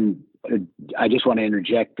go. And I just want to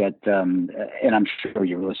interject that, and I'm sure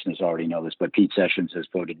your listeners already know this, but Pete Sessions has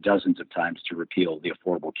voted dozens of times to repeal the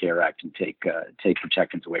Affordable Care Act and take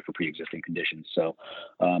protections away for pre-existing conditions. So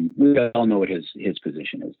we all know what his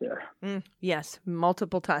position is there. Yes,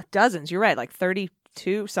 multiple times, dozens. You're right, like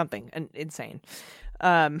 32 something, and insane.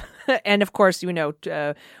 And of course,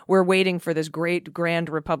 we're waiting for this great grand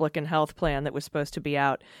Republican health plan that was supposed to be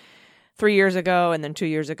out 3 years ago, and then 2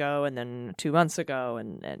 years ago, and then 2 months ago,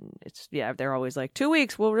 and it's they're always like 2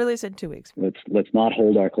 weeks. We'll release it in 2 weeks. Let's not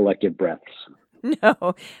hold our collective breaths.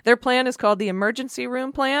 No, their plan is called the emergency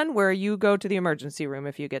room plan, where you go to the emergency room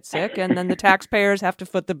if you get sick, and then the taxpayers have to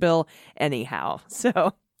foot the bill anyhow.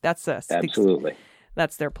 So that's us. Absolutely.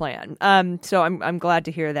 That's their plan. So I'm glad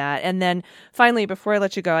to hear that. And then finally, before I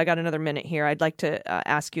let you go, I got another minute here. I'd like to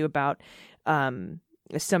ask you about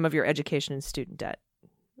some of your education and student debt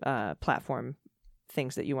platform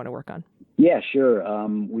things that you want to work on. Yeah, sure.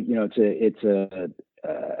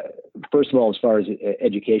 First of all, as far as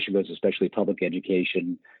education goes, especially public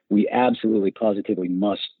education, we absolutely positively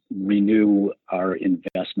must renew our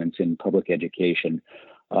investments in public education.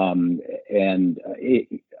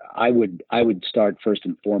 I would start first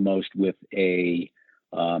and foremost with a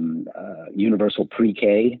universal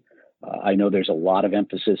pre-K. I know there's a lot of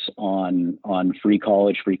emphasis on free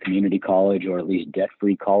college, free community college, or at least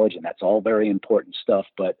debt-free college, and that's all very important stuff.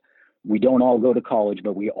 But we don't all go to college,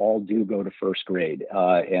 but we all do go to first grade.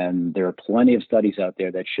 And there are plenty of studies out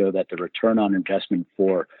there that show that the return on investment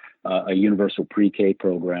for a universal pre-K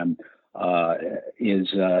program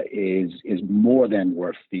is more than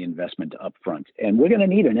worth the investment up front. And we're going to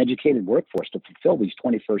need an educated workforce to fulfill these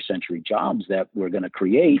 21st century jobs that we're going to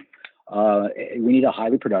create. We need a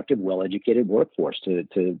highly productive, well-educated workforce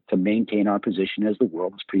to maintain our position as the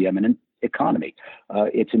world's preeminent economy.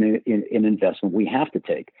 It's an investment we have to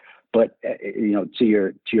take. But to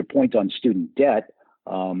your point on student debt,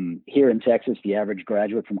 here in Texas, the average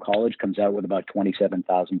graduate from college comes out with about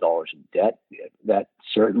 $27,000 in debt. That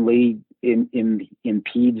certainly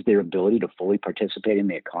impedes their ability to fully participate in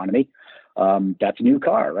the economy. That's a new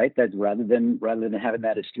car, right? That rather than having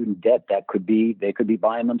that as student debt, they could be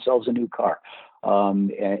buying themselves a new car,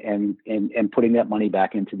 and putting that money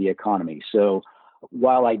back into the economy. So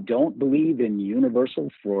while I don't believe in universal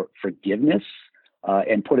forgiveness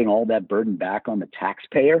and putting all that burden back on the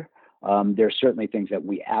taxpayer, there are certainly things that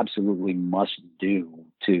we absolutely must do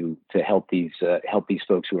to help these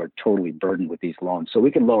folks who are totally burdened with these loans. So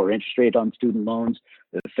we can lower interest rate on student loans.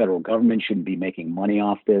 The federal government shouldn't be making money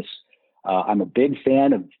off this. I'm a big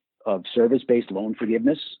fan of service-based loan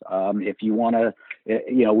forgiveness. If you want to,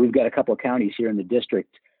 we've got a couple of counties here in the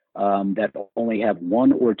district that only have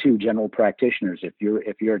 1 or 2 general practitioners. If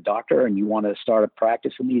you're a doctor and you want to start a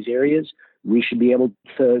practice in these areas, we should be able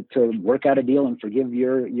to work out a deal and forgive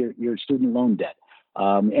your student loan debt.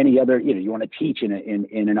 Any other, you want to teach in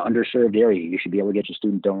an underserved area, you should be able to get your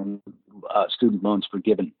student loans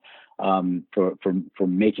forgiven for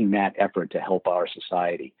making that effort to help our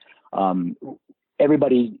society.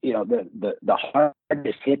 Everybody, the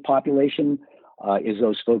hardest hit population is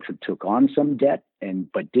those folks who took on some debt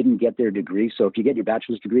but didn't get their degree. So if you get your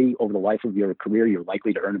bachelor's degree over the life of your career, you're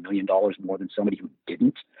likely to earn $1 million more than somebody who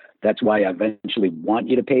didn't. That's why I eventually want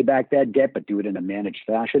you to pay back that debt, but do it in a managed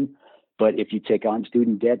fashion. But if you take on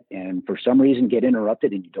student debt and for some reason get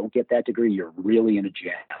interrupted and you don't get that degree, you're really in a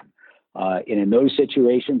jam. And in those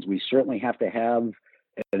situations, we certainly have to have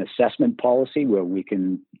an assessment policy where we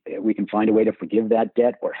can find a way to forgive that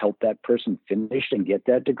debt or help that person finish and get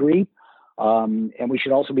that degree. And we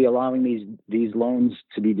should also be allowing these loans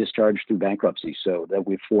to be discharged through bankruptcy, so that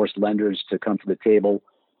we've forced lenders to come to the table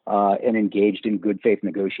and engaged in good faith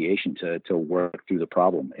negotiation to work through the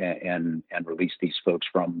problem and release these folks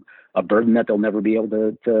from a burden that they'll never be able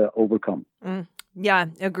to overcome. Yeah,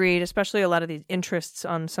 agreed. Especially a lot of these interests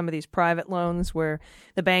on some of these private loans where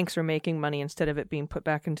the banks are making money instead of it being put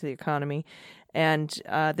back into the economy. And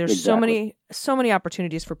there's Exactly. so many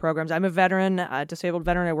opportunities for programs. I'm a veteran, a disabled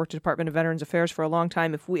veteran. I worked at the Department of Veterans Affairs for a long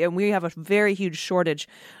time. We have a very huge shortage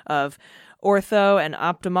of ortho and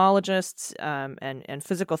ophthalmologists, and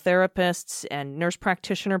physical therapists and nurse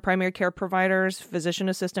practitioner primary care providers, physician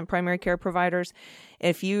assistant primary care providers.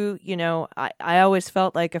 If I always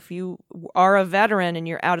felt like if you are a veteran and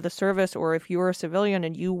you're out of the service, or if you're a civilian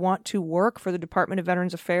and you want to work for the Department of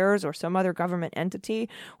Veterans Affairs or some other government entity,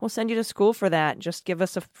 we'll send you to school for that. Just give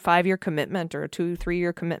us a 5-year commitment or a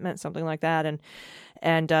 2-3-year commitment, something like that,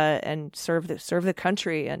 and serve the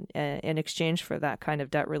country and in exchange for that kind of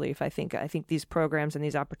debt relief. I think these programs and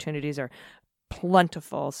these opportunities are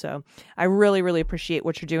plentiful. So I really, really appreciate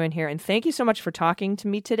what you're doing here. And thank you so much for talking to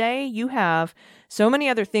me today. You have so many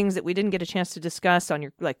other things that we didn't get a chance to discuss on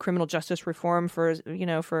your, like, criminal justice reform, for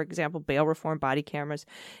example, bail reform, body cameras,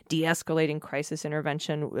 de-escalating crisis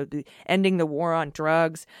intervention, ending the war on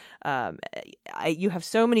drugs. You have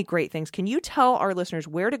so many great things. Can you tell our listeners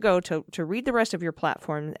where to go to read the rest of your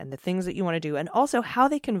platform and the things that you want to do, and also how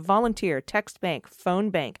they can volunteer, text bank, phone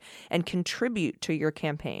bank, and contribute to your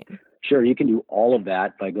campaign? Sure, you can do all of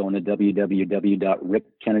that by going to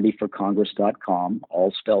www.rickkennedyforcongress.com,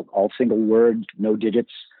 all spelled, all single word, no digits,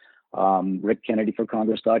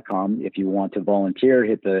 rickkennedyforcongress.com. If you want to volunteer,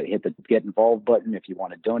 hit the Get Involved button. If you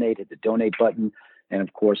want to donate, hit the Donate button. And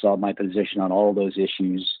of course, all my position on all of those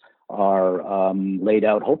issues are laid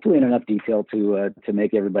out, hopefully in enough detail to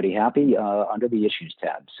make everybody happy under the Issues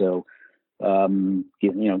tab. So,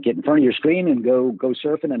 get in front of your screen and go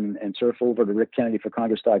surfing and surf over to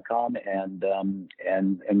rickkennedyforcongress.com and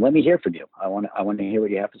let me hear from you. I want to hear what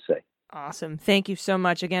you have to say. Awesome. Thank you so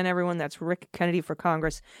much. Again, everyone, that's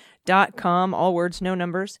rickkennedyforcongress.com. All words, no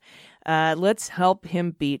numbers. Let's help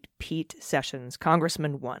him beat Pete Sessions,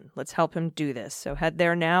 Congressman 1. Let's help him do this. So head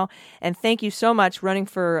there now. And thank you so much, running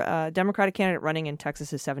for Democratic candidate running in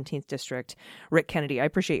Texas's 17th district, Rick Kennedy. I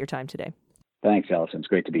appreciate your time today. Thanks, Allison. It's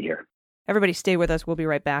great to be here. Everybody stay with us. We'll be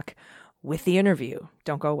right back with the interview.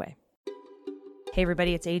 Don't go away. Hey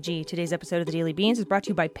everybody, it's AG. Today's episode of the Daily Beans is brought to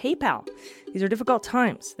you by PayPal. These are difficult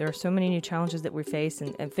times. There are so many new challenges that we face,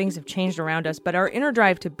 and things have changed around us, but our inner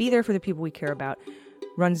drive to be there for the people we care about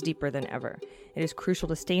runs deeper than ever. It is crucial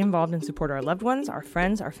to stay involved and support our loved ones, our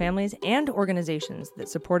friends, our families, and organizations that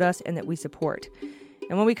support us and that we support.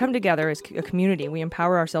 And when we come together as a community, we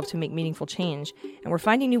empower ourselves to make meaningful change, and we're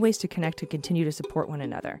finding new ways to connect and continue to support one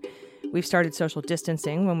another. We've started social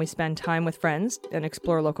distancing when we spend time with friends and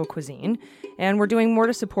explore local cuisine, and we're doing more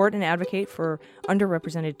to support and advocate for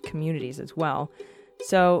underrepresented communities as well.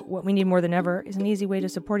 So what we need more than ever is an easy way to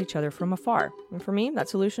support each other from afar. And for me, that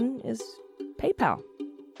solution is PayPal.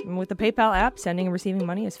 And with the PayPal app, sending and receiving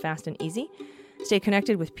money is fast and easy. Stay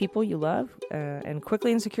connected with people you love and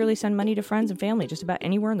quickly and securely send money to friends and family just about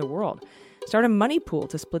anywhere in the world. Start a money pool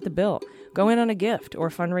to split the bill. Go in on a gift or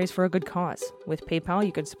fundraise for a good cause. With PayPal,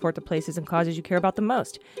 you can support the places and causes you care about the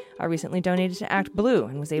most. I recently donated to Act Blue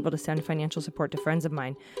and was able to send financial support to friends of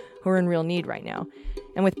mine who are in real need right now.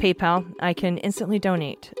 And with PayPal, I can instantly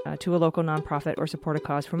donate to a local nonprofit or support a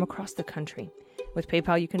cause from across the country. With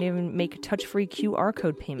PayPal, you can even make touch-free QR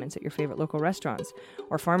code payments at your favorite local restaurants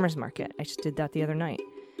or farmers market. I just did that the other night.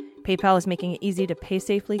 PayPal is making it easy to pay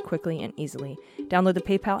safely, quickly, and easily. Download the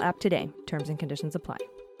PayPal app today. Terms and conditions apply.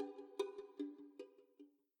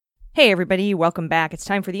 Hey everybody, welcome back. It's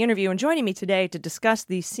time for the interview, and joining me today to discuss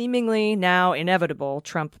the seemingly now inevitable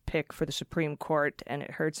Trump pick for the Supreme Court, and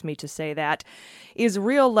it hurts me to say that, is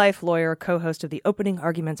real-life lawyer, co-host of the Opening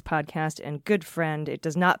Arguments podcast, and good friend, it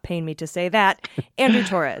does not pain me to say that, Andrew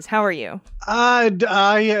Torrez. How are you? I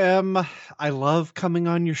love coming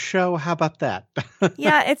on your show. How about that?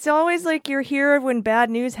 Yeah, it's always like you're here when bad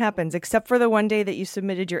news happens, except for the one day that you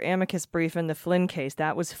submitted your amicus brief in the Flynn case.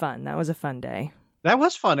 That was fun. That was a fun day. That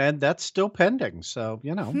was fun, Ed. That's still pending, so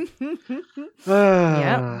Yeah.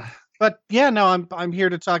 But yeah, no, I'm here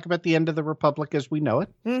to talk about the end of the Republic as we know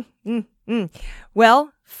it.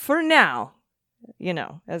 Well, for now,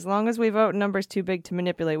 as long as we vote numbers too big to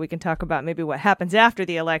manipulate, we can talk about maybe what happens after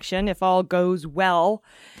the election if all goes well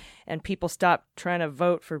and people stop trying to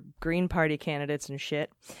vote for Green Party candidates and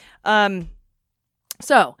shit.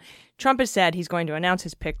 So, Trump has said he's going to announce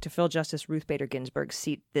his pick to fill Justice Ruth Bader Ginsburg's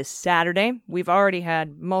seat this Saturday. We've already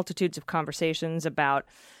had multitudes of conversations about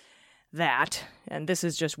that, and this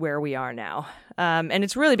is just where we are now. And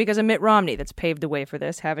it's really because of Mitt Romney that's paved the way for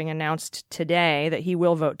this, having announced today that he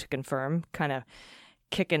will vote to confirm, kind of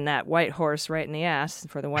kicking that white horse right in the ass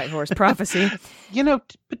for the white horse prophecy.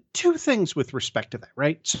 But two things with respect to that,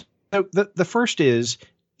 right? So the first is,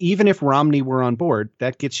 even if Romney were on board,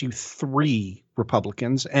 that gets you 3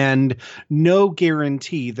 Republicans and no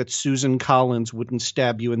guarantee that Susan Collins wouldn't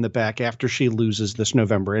stab you in the back after she loses this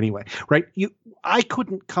November anyway, right? I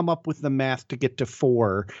couldn't come up with the math to get to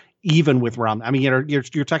 4 even with Romney. I mean,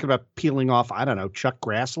 you're talking about peeling off, I don't know, Chuck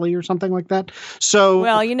Grassley or something like that. So,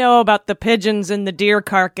 well, you know about the pigeons and the deer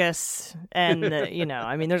carcass, and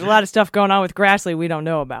I mean, there's a lot of stuff going on with Grassley we don't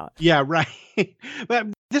know about. Yeah, right. But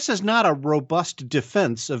this is not a robust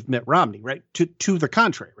defense of Mitt Romney, right? To the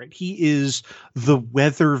contrary, right? He is the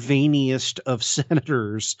weather vaniest of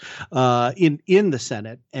senators in the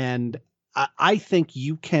Senate, and I think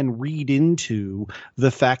you can read into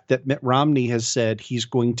the fact that Mitt Romney has said he's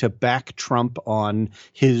going to back Trump on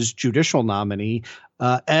his judicial nominee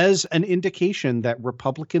as an indication that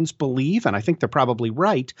Republicans believe, and I think they're probably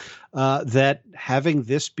right, that having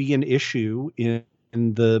this be an issue in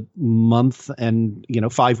the month and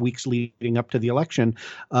 5 weeks leading up to the election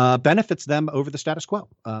benefits them over the status quo.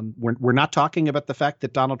 We're not talking about the fact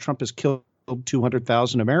that Donald Trump has killed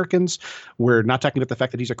 200,000 Americans. We're not talking about the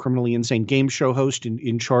fact that he's a criminally insane game show host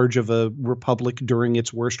in charge of a republic during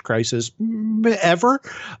its worst crisis ever.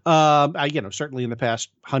 Certainly in the past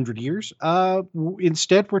 100 years.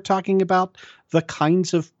 Instead, we're talking about the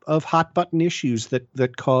kinds of hot button issues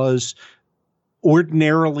that cause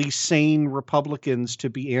ordinarily sane Republicans to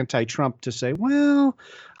be anti-Trump, to say, well,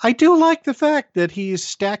 I do like the fact that he's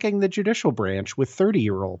stacking the judicial branch with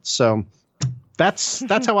 30-year-olds. So that's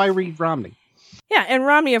how I read Romney. Yeah, and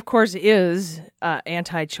Romney, of course, is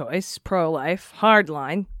anti-choice, pro-life,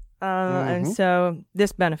 hardline, and so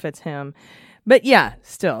this benefits him. But yeah,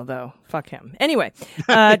 still, though, fuck him. Anyway,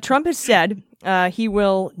 Trump has said he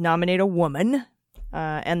will nominate a woman,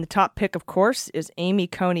 and the top pick, of course, is Amy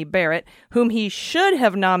Coney Barrett, whom he should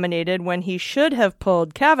have nominated when he should have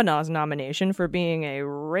pulled Kavanaugh's nomination for being a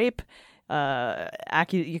rape,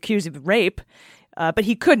 accused of rape, but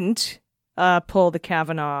he couldn't pull the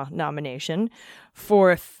Kavanaugh nomination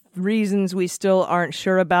for reasons we still aren't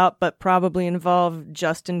sure about, but probably involve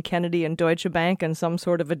Justin Kennedy and Deutsche Bank and some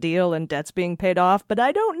sort of a deal and debts being paid off. But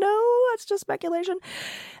I don't know. That's just speculation.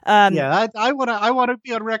 I want to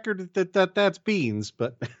be on record that's beans,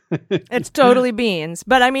 but it's totally beans.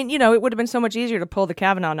 But I mean, it would have been so much easier to pull the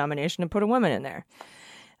Kavanaugh nomination and put a woman in there.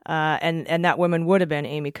 And that woman would have been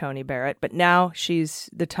Amy Coney Barrett, but now she's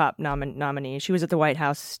the top nominee. She was at the White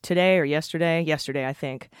House today or yesterday, I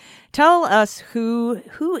think. Tell us who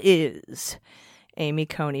is Amy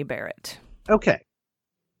Coney Barrett. Okay.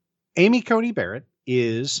 Amy Coney Barrett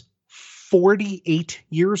is 48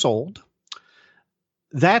 years old.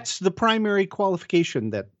 That's the primary qualification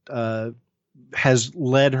that has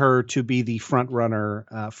led her to be the front runner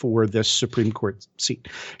for this Supreme Court seat.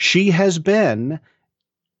 She has been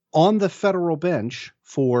on the federal bench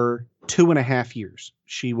for 2.5 years.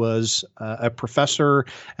 She was a professor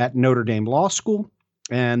at Notre Dame Law School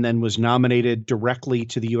and then was nominated directly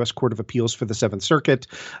to the U.S. Court of Appeals for the Seventh Circuit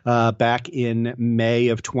back in May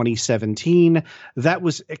of 2017. That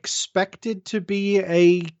was expected to be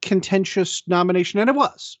a contentious nomination, and it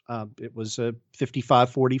was. It was a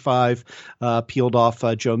 55-45, peeled off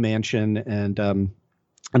Joe Manchin and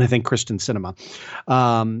I think Kristen Sinema.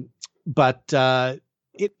 But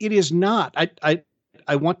it is not.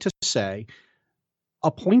 I want to say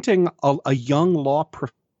appointing a young law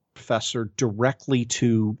professor directly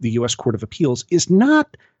to the U.S. Court of Appeals is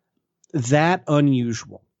not that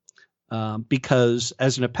unusual because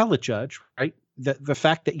as an appellate judge, right, the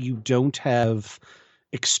fact that you don't have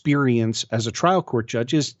experience as a trial court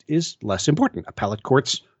judge is less important. Appellate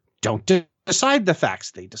courts don't decide the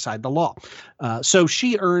facts. They decide the law. So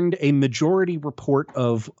she earned a majority report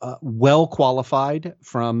of well qualified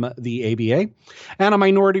from the ABA and a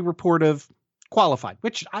minority report of qualified,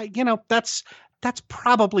 which that's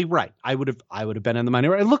probably right. I would have been in the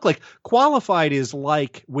minority. It looked like qualified is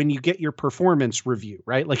like when you get your performance review,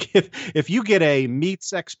 right? Like if you get a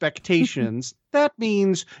meets expectations, that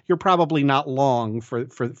means you're probably not long for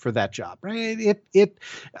that job, right?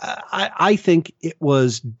 I think it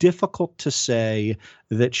was difficult to say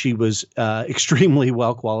that she was extremely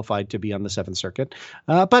well qualified to be on the Seventh Circuit,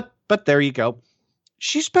 but there you go.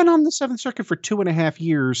 She's been on the Seventh Circuit for 2.5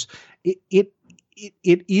 years.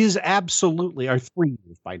 It is absolutely, or 3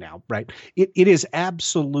 years by now, right? It is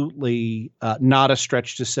absolutely not a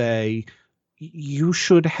stretch to say you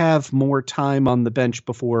should have more time on the bench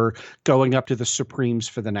before going up to the Supremes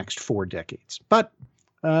for the next 4 decades. But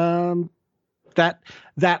that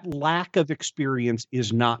lack of experience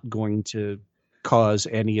is not going to cause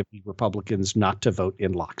any of the Republicans not to vote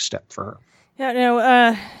in lockstep for her.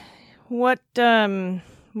 Yeah, what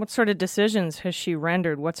sort of decisions has she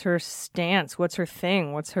rendered? What's her stance? What's her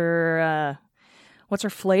thing? What's her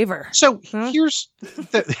flavor? So here's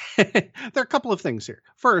there are a couple of things here.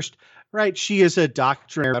 First, right, she is a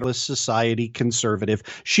doctrinalist society conservative.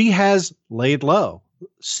 She has laid low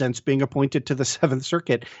since being appointed to the Seventh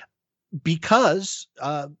Circuit because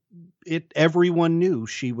everyone knew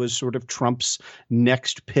she was sort of Trump's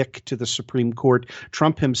next pick to the Supreme Court.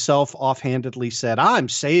 Trump himself offhandedly said, "I'm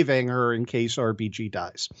saving her in case RBG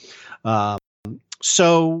dies."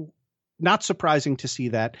 So not surprising to see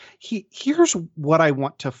that. Here's what I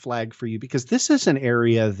want to flag for you, because this is an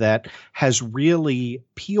area that has really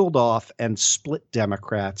peeled off and split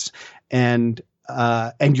Democrats, and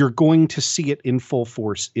you're going to see it in full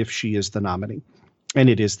force if she is the nominee. And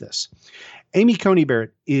it is this. Amy Coney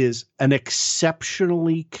Barrett is an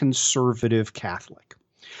exceptionally conservative Catholic.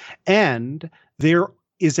 And there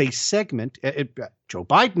is a segment, Joe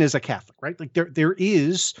Biden is a Catholic, right? Like there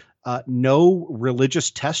is no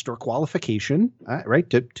religious test or qualification, right,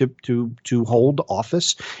 to hold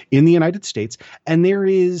office in the United States. And there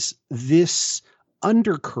is this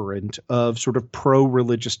undercurrent of sort of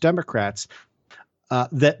pro-religious Democrats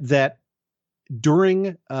that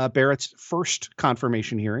during Barrett's first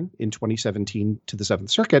confirmation hearing in 2017 to the Seventh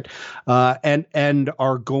Circuit, and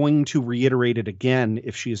are going to reiterate it again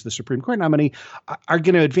if she is the Supreme Court nominee, are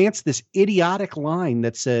going to advance this idiotic line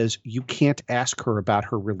that says you can't ask her about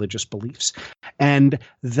her religious beliefs. And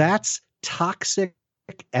that's toxic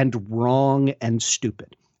and wrong and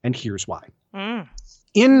stupid. And here's why.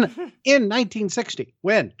 In 1960,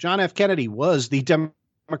 when John F. Kennedy was the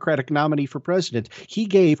Democratic nominee for president, he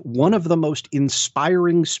gave one of the most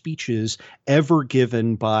inspiring speeches ever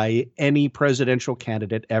given by any presidential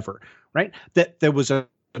candidate ever, right? That there was an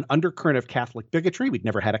undercurrent of Catholic bigotry. We'd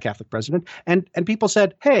never had a Catholic president. And people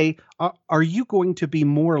said, hey, are you going to be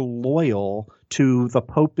more loyal to the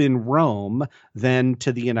Pope in Rome than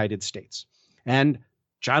to the United States? And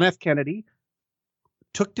John F. Kennedy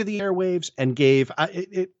took to the airwaves and gave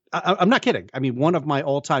I'm not kidding. I mean, one of my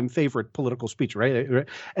all-time favorite political speeches, right?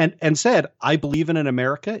 And said, I believe in an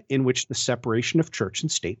America in which the separation of church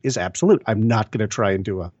and state is absolute. I'm not going to try and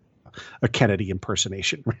do a Kennedy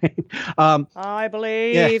impersonation, right? I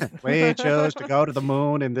believe. Yeah, we chose to go to the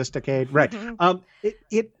moon in this decade, right?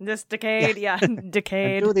 This decade,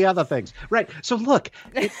 decade. And do the other things, right? So look,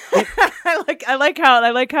 I like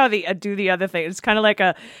how the do the other thing. It's kind of like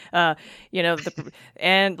a, and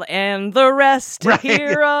the rest right.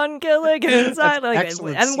 Here on Gilligan's Island.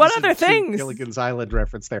 Excellent and what other things? Gilligan's Island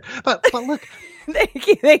reference there, but look,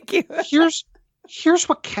 thank you. Here's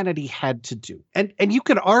what Kennedy had to do. And you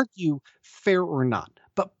can argue fair or not,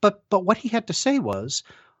 but what he had to say was,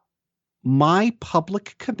 my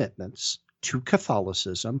public commitments to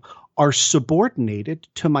Catholicism are subordinated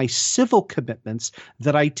to my civil commitments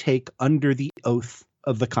that I take under the oath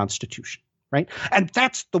of the Constitution. Right. And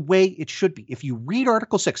that's the way it should be. If you read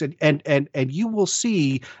Article 6 and you will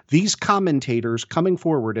see these commentators coming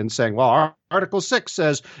forward and saying, well, Article 6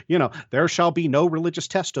 says, there shall be no religious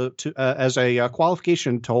test as a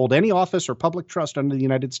qualification to hold any office or public trust under the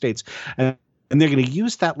United States. And they're going to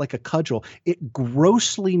use that like a cudgel. It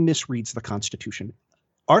grossly misreads the Constitution.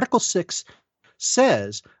 Article 6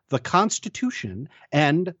 says the Constitution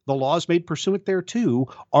and the laws made pursuant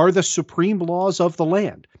thereto are the supreme laws of the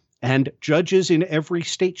land. And judges in every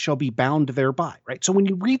state shall be bound thereby, right? So when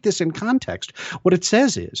you read this in context, what it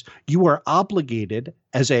says is you are obligated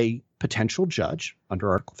as a potential judge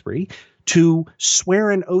under Article 3 to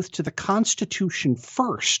swear an oath to the Constitution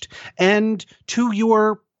first and to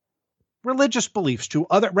your religious beliefs, to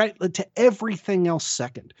everything else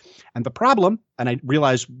second. And the problem, and I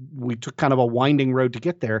realize we took kind of a winding road to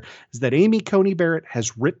get there, is that Amy Coney Barrett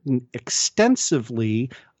has written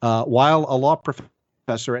extensively while a law professor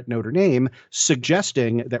at Notre Dame,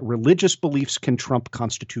 suggesting that religious beliefs can trump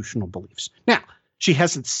constitutional beliefs. Now, she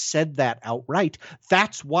hasn't said that outright.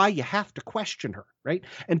 That's why you have to question her, right?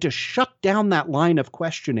 And to shut down that line of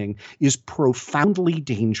questioning is profoundly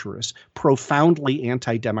dangerous, profoundly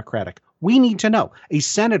anti-democratic. We need to know. A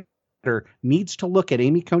senator needs to look at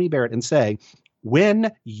Amy Coney Barrett and say,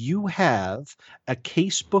 when you have a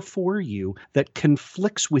case before you that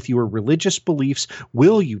conflicts with your religious beliefs,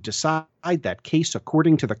 will you decide that case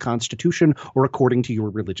according to the Constitution or according to your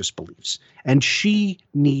religious beliefs? And she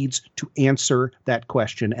needs to answer that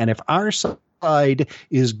question. And if our side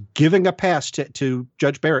is giving a pass to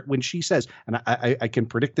Judge Barrett when she says, and I can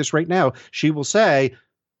predict this right now, she will say,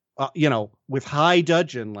 with high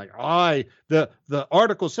dudgeon, like, the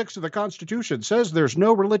Article 6 of the Constitution says there's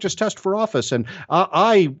no religious test for office, and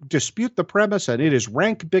I dispute the premise, and it is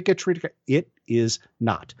rank bigotry. It is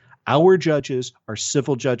not. Our judges are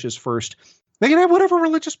civil judges first. They can have whatever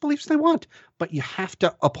religious beliefs they want, but you have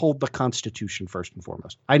to uphold the Constitution first and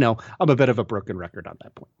foremost. I know I'm a bit of a broken record on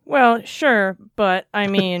that point. Well, sure, but I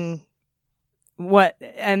mean, what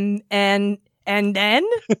and then?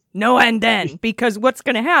 No, and then. Because what's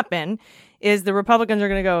going to happen is the Republicans are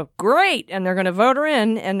going to go, great, and they're going to vote her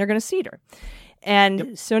in, and they're going to seat her.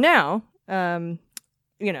 And so now,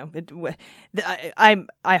 you know,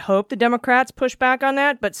 I hope the Democrats push back on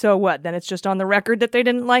that, but so what? Then it's just on the record that they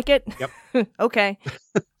didn't like it? Yep. Okay.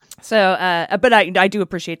 So, but I do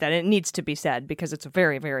appreciate that. It needs to be said because it's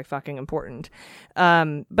very, very fucking important.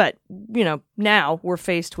 But, you know, now we're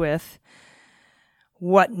faced with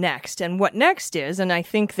what next? And what next is, and I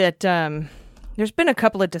think that there's been a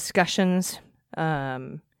couple of discussions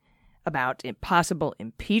about possible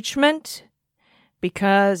impeachment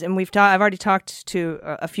because, and I've already talked to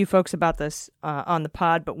a few folks about this on the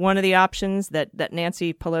pod, but one of the options that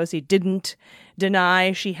Nancy Pelosi didn't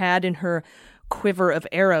deny she had in her quiver of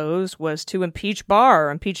arrows was to impeach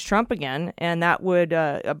Trump again, and that would,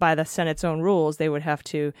 by the Senate's own rules, they would have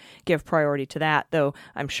to give priority to that, though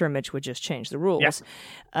I'm sure Mitch would just change the rules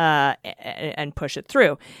and push it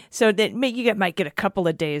through. So that you might get a couple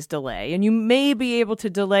of days delay, and you may be able to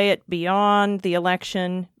delay it beyond the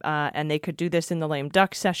election, and they could do this in the lame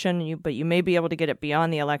duck session, but you may be able to get it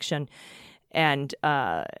beyond the election, and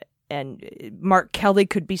Mark Kelly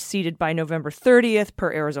could be seated by November 30th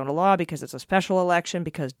per Arizona law because it's a special election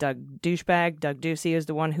because Doug Ducey is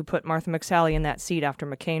the one who put Martha McSally in that seat after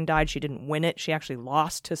McCain died. She didn't win it. She actually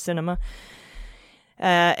lost to Sinema.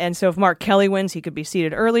 And so if Mark Kelly wins, he could be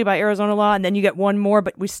seated early by Arizona law. And then you get one more,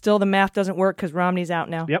 but the math doesn't work because Romney's out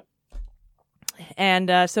now. Yep.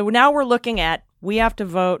 And so now we're looking at, we have to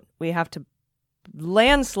vote. We have to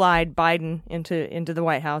landslide Biden into the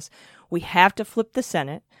White House. We have to flip the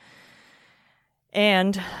Senate.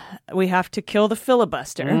 And we have to kill the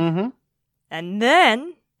filibuster, and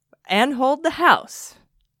hold the House.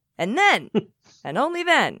 And then, and only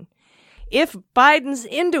then, if Biden's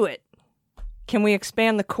into it, can we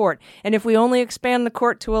expand the court? And if we only expand the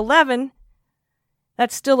court to 11,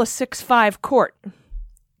 that's still a 6-5 court,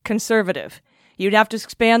 conservative. You'd have to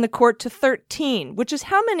expand the court to 13, which is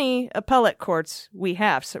how many appellate courts we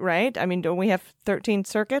have, right? I mean, don't we have 13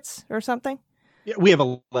 circuits or something? Yeah, we have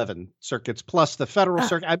 11 circuits plus the federal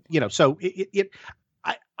circuit. So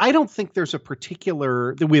I don't think there's a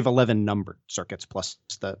particular that we have 11 numbered circuits plus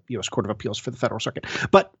the U.S. Court of Appeals for the federal circuit.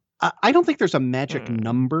 But I don't think there's a magic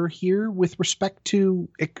number here with respect to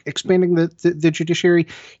expanding the judiciary.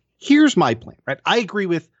 Here's my plan, right? I agree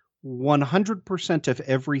with 100% of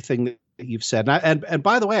everything that you've said. And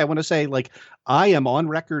by the way, I want to say, I am on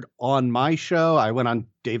record on my show. I went on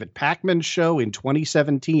David Pakman's show in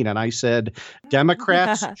 2017, and I said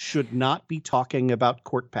Democrats should not be talking about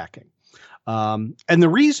court packing. And the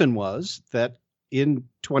reason was that in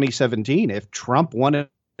 2017, if Trump wanted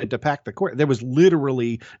to pack the court, there was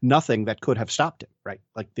literally nothing that could have stopped it, right?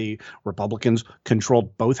 Like the Republicans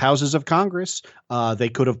controlled both houses of Congress. They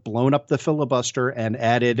could have blown up the filibuster and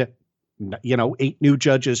added 8 new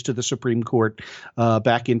judges to the Supreme Court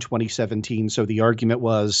back in 2017. So the argument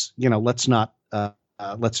was, let's not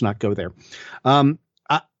go there.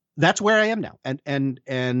 That's where I am now,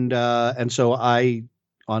 and so I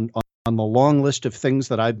on the long list of things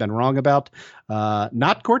that I've been wrong about,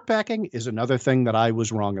 not court packing is another thing that I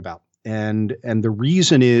was wrong about. And the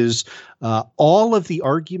reason is all of the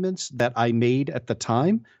arguments that I made at the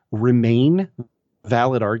time remain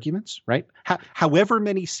valid arguments, right? However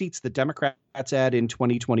many seats the Democrats add in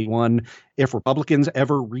 2021, if Republicans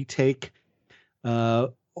ever retake,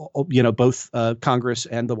 both Congress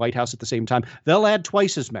and the White House at the same time, they'll add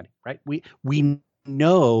twice as many, right? We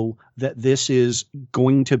know that this is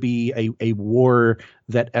going to be a war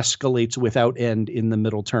that escalates without end in the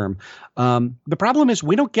middle term. The problem is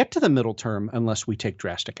we don't get to the middle term unless we take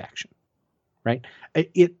drastic action, right?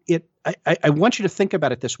 I want you to think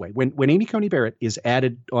about it this way. When Amy Coney Barrett is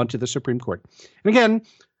added onto the Supreme Court, and again,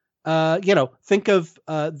 think of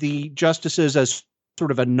the justices as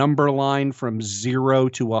sort of a number line from 0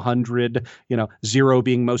 to 100, 0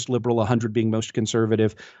 being most liberal, 100 being most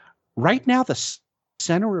conservative. Right now, the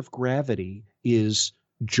center of gravity is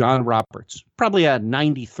John Roberts, probably a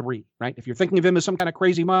 93, right? If you're thinking of him as some kind of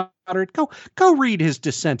crazy moderate, go read his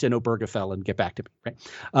dissent in Obergefell and get back to me,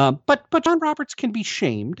 right? But John Roberts can be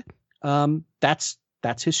shamed. That's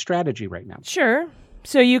his strategy right now. Sure.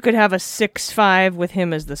 So you could have a 6-5 with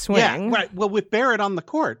him as the swing. Yeah, right. Well, with Barrett on the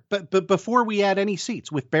court, but before we add any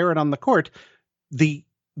seats, with Barrett on the court, the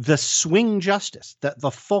swing justice, the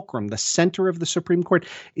fulcrum, the center of the Supreme Court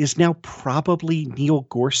is now probably Neil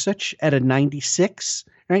Gorsuch at a 96,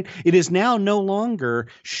 right? It is now no longer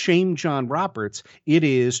shame John Roberts. It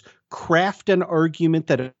is craft an argument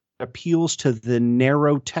that appeals to the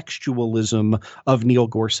narrow textualism of Neil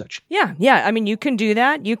Gorsuch. Yeah. I mean, you can do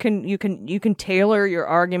that. You can tailor your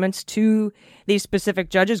arguments to these specific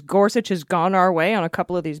judges. Gorsuch has gone our way on a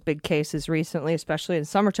couple of these big cases recently, especially in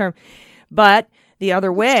summer term. But the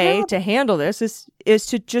other way to handle this is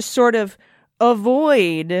to just sort of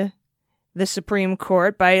avoid the Supreme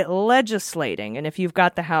Court by legislating. And if you've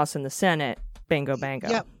got the House and the Senate, bingo, bango.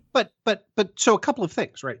 Yeah, but so a couple of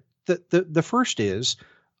things, right? The first is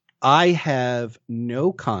I have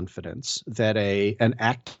no confidence that an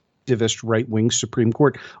activist right-wing Supreme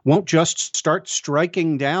Court won't just start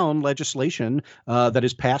striking down legislation that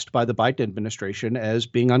is passed by the Biden administration as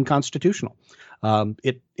being unconstitutional.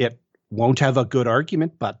 It won't have a good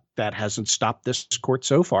argument, but that hasn't stopped this court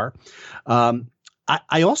so far.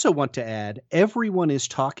 I also want to add, everyone is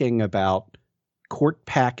talking about court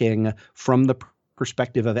packing from the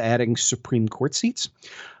perspective of adding Supreme Court seats.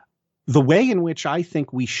 The way in which I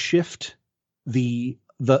think we shift the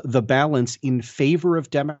balance in favor of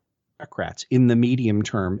Democrats in the medium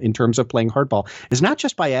term, in terms of playing hardball, is not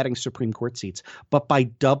just by adding Supreme Court seats, but by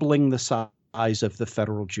doubling the size of the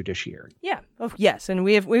federal judiciary. Yeah. Oh, yes. And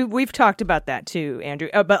we've talked about that too, Andrew.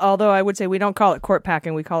 But although I would say we don't call it court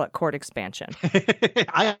packing, we call it court expansion.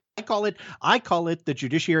 I call it the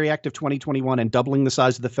Judiciary Act of 2021 and doubling the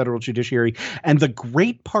size of the federal judiciary. And the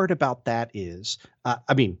great part about that is,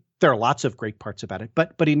 there are lots of great parts about it,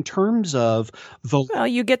 but in terms of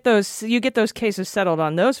you get those cases settled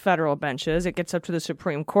on those federal benches. It gets up to the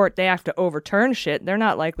Supreme Court. They have to overturn shit. They're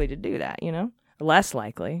not likely to do that, less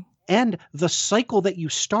likely. And the cycle that you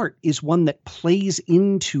start is one that plays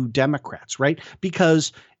into Democrats, right?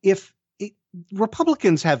 Because if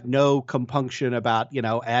Republicans have no compunction about,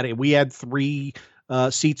 adding, we had 3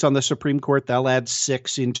 seats on the Supreme Court, they'll add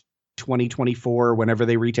 6 in 2024 whenever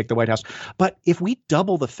they retake the White House. But if we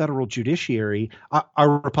double the federal judiciary,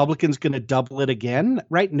 are Republicans going to double it again?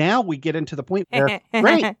 Right now, we get into the point where,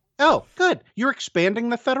 right? Oh, good. You're expanding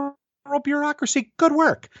the federal bureaucracy. Good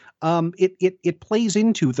work. It plays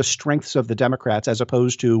into the strengths of the Democrats as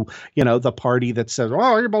opposed to, the party that says,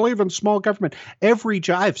 oh, you believe in small government. I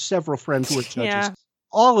have several friends who are judges. Yeah.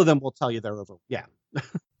 All of them will tell you they're over. Yeah.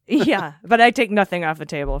 Yeah, but I take nothing off the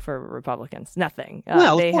table for Republicans. Nothing.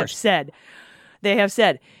 They have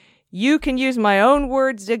said, you can use my own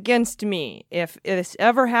words against me. If this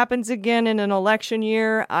ever happens again in an election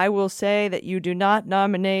year, I will say that you do not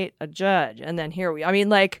nominate a judge. And then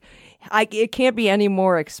it can't be any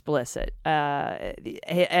more explicit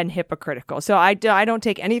and hypocritical. So I don't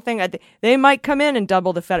take anything. They might come in and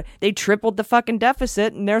double the federal. They tripled the fucking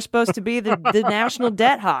deficit, and they're supposed to be the national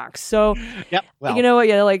debt hawks. So, yep, well. You know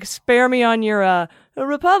what? Spare me on your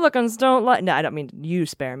Republicans don't like. No, I don't mean you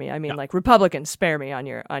spare me. I mean Republicans spare me on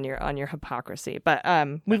your hypocrisy. But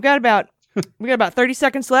we've got about 30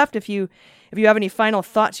 seconds left. If you have any final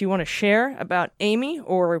thoughts you want to share about Amy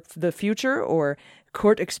or the future or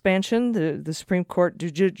court expansion, the Supreme Court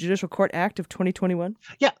Judicial Court Act of 2021?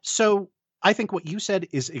 Yeah, so I think what you said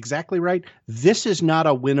is exactly right. This is not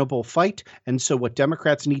a winnable fight. And so what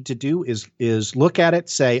Democrats need to do is look at it,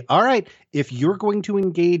 say, all right, if you're going to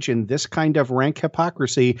engage in this kind of rank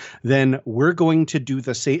hypocrisy, then we're going to do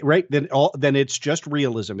the same, right? Then it's just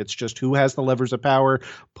realism. It's just who has the levers of power,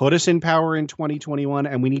 put us in power in 2021.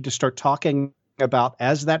 And we need to start talking about,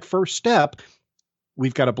 as that first step,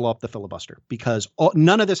 we've got to blow up the filibuster, because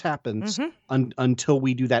none of this happens until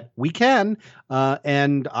we do that. We can.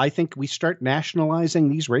 And I think we start nationalizing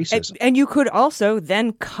these races. And you could also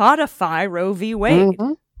then codify Roe v. Wade.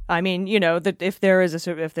 Mm-hmm. I mean, that if there is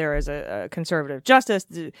a conservative justice,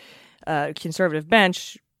 conservative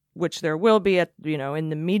bench, which there will be in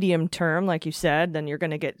the medium term, like you said, then you're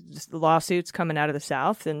going to get lawsuits coming out of the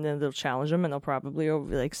South, and then they'll challenge them, and they'll probably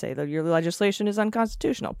say that your legislation is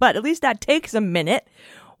unconstitutional. But at least that takes a minute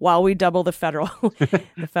while we double the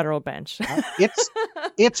federal bench.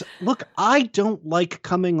 Look, I don't like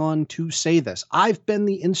coming on to say this. I've been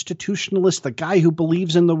the institutionalist, the guy who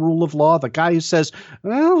believes in the rule of law, the guy who says,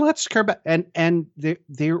 well, let's care about, and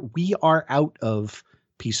there we are out of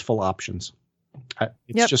peaceful options.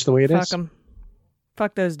 It's just the way it is. Fuck 'em.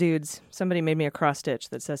 Fuck those dudes. Somebody made me a cross stitch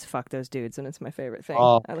that says fuck those dudes, and it's my favorite thing.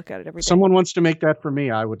 I look at it every day. Someone wants to make that for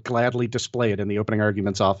me, I would gladly display it in the opening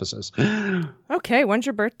arguments offices. Okay, when's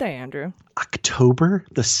your birthday, Andrew? October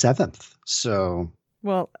the 7th. So.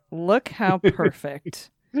 Well, look how perfect.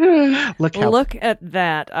 Look at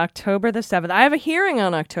that. October the 7th. I have a hearing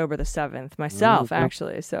on October the 7th myself,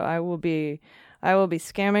 actually. So I will be I will be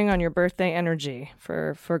scamming on your birthday energy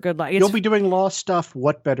for good luck. You'll be doing law stuff.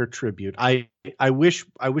 What better tribute? I wish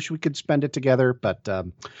we could spend it together, but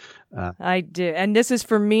I do, and this is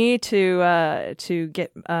for me to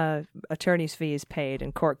get attorney's fees paid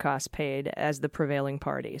and court costs paid as the prevailing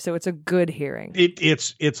party. So it's a good hearing.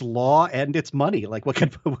 It's law and it's money. Like what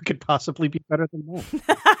could possibly be better than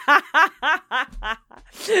that?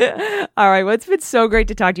 All right. Well, it's been so great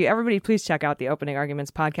to talk to you. Everybody, please check out the Opening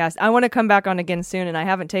Arguments podcast. I want to come back on again soon, and I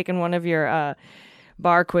haven't taken one of your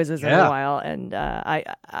bar quizzes in a while, and I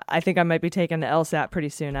think I might be taking the LSAT pretty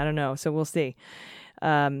soon. I don't know, so we'll see.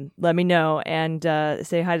 Let me know, and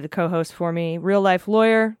say hi to the co-host for me. Real life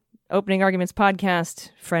lawyer, Opening Arguments podcast,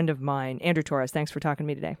 friend of mine, Andrew Torrez. Thanks for talking to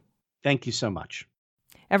me today. Thank you so much.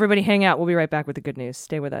 Everybody hang out. We'll be right back with the good news.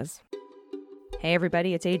 Stay with us. Hey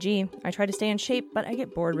everybody, it's AG. I try to stay in shape, but I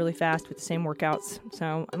get bored really fast with the same workouts.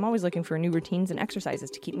 So I'm always looking for new routines and exercises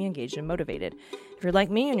to keep me engaged and motivated. If you're like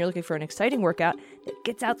me and you're looking for an exciting workout that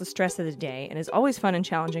gets out the stress of the day and is always fun and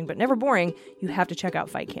challenging but never boring, you have to check out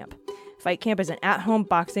Fight Camp. Fight Camp is an at-home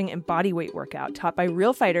boxing and bodyweight workout taught by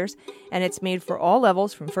real fighters, and it's made for all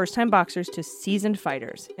levels from first-time boxers to seasoned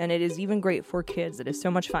fighters. And it is even great for kids. It is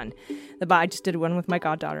so much fun. I just did one with my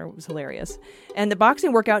goddaughter. It was hilarious. And the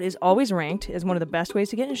boxing workout is always ranked as one of the best ways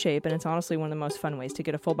to get in shape, and it's honestly one of the most fun ways to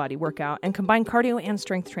get a full-body workout and combine cardio and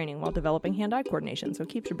strength training while developing hand-eye coordination, so it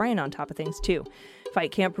keeps your brain on top of things too.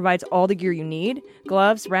 Fight Camp provides all the gear you need,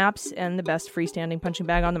 gloves, wraps, and the best freestanding punching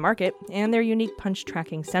bag on the market, and their unique punch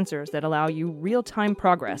tracking sensors that allow you real-time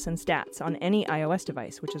progress and stats on any iOS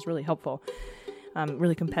device, which is really helpful. I'm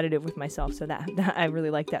really competitive with myself, so that I really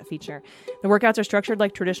like that feature. The workouts are structured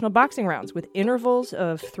like traditional boxing rounds with intervals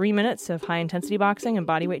of 3 minutes of high-intensity boxing and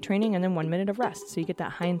bodyweight training and then 1 minute of rest. So you get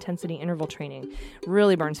that high-intensity interval training.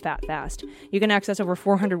 Really burns fat fast. You can access over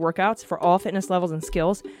 400 workouts for all fitness levels and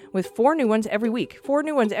skills with 4 new ones every week. 4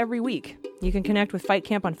 new ones every week. You can connect with Fight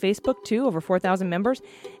Camp on Facebook, too, over 4,000 members,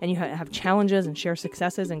 and you have challenges and share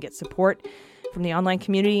successes and get support from the online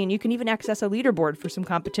community, and you can even access a leaderboard for some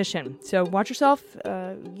competition. So watch yourself,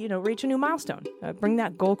 reach a new milestone. Bring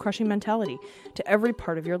that goal-crushing mentality to every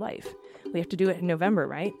part of your life. We have to do it in November,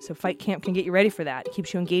 right? So Fight Camp can get you ready for that. It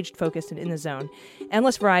keeps you engaged, focused, and in the zone.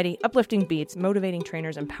 Endless variety, uplifting beats, motivating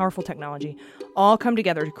trainers, and powerful technology all come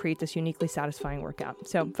together to create this uniquely satisfying workout.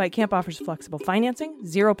 So Fight Camp offers flexible financing,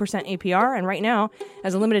 0% APR, and right now,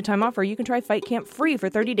 as a limited time offer, you can try Fight Camp free for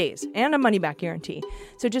 30 days and a money-back guarantee.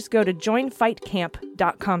 So just go to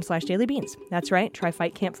joinfightcamp.com/dailybeans. That's right, try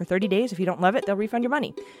Fight Camp for 30 days. If you don't love it, they'll refund your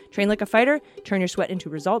money. Train like a fighter, turn your sweat into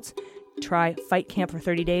results. Try Fight Camp for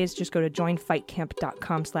 30 days. Just go to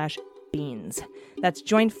joinfightcamp.com/beans. That's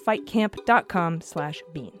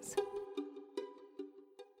joinfightcamp.com/beans.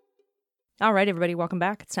 All right, everybody, welcome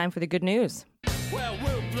back. It's time for the good news. Well,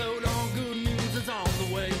 we'll float on, good news is on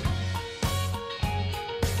the way.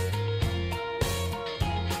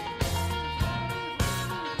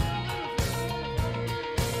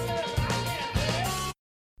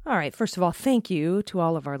 All right, first of all, thank you to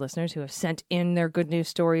all of our listeners who have sent in their good news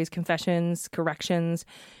stories, confessions, corrections.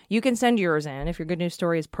 You can send yours in if your good news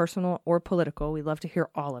story is personal or political. We love to hear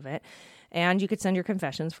all of it. And you could send your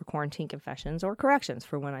confessions for quarantine confessions or corrections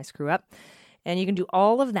for when I screw up. And you can do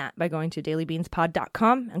all of that by going to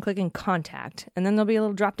dailybeanspod.com and clicking contact. And then there'll be a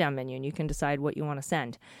little drop-down menu and you can decide what you want to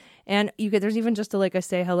send. And there's even just a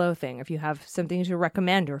say hello thing. If you have something to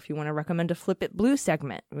recommend, or if you want to recommend a Flip It Blue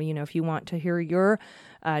segment, if you want to hear your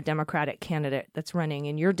Democratic candidate that's running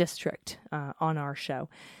in your district on our show,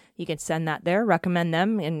 you can send that there, recommend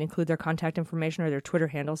them, and include their contact information or their Twitter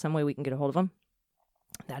handle, some way we can get a hold of them.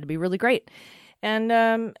 That'd be really great. And,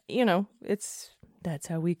 that's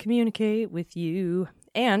how we communicate with you.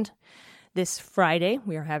 And this Friday,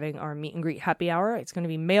 we are having our meet and greet happy hour. It's going to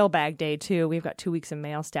be mailbag day, too. We've got 2 weeks of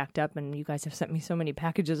mail stacked up, and you guys have sent me so many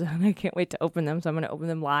packages, and I can't wait to open them. So I'm going to open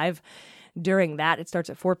them live during that. It starts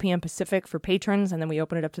at 4 p.m. Pacific for patrons, and then we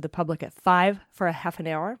open it up to the public at 5 for a half an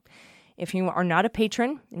hour. If you are not a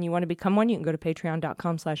patron and you want to become one, you can go to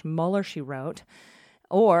patreon.com/MullerSheWrote.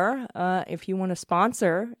 Or if you want to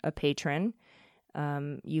sponsor a patron,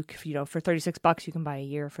 for $36 you can buy a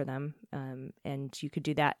year for them, and you could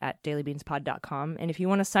do that at dailybeanspod.com. And if you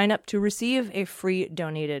want to sign up to receive a free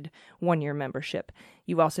donated 1-year membership,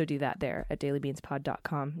 you also do that there at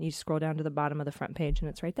dailybeanspod.com. You scroll down to the bottom of the front page and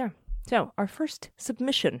it's right there. So our first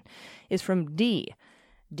submission is from D,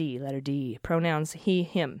 letter D, pronouns he,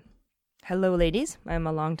 him. Hello, ladies. I'm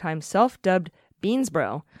a longtime self-dubbed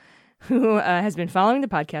Beansbro who has been following the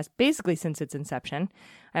podcast basically since its inception.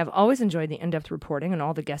 I have always enjoyed the in-depth reporting and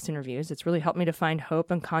all the guest interviews. It's really helped me to find hope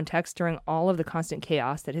and context during all of the constant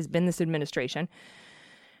chaos that has been this administration.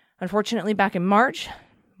 Unfortunately, back in March,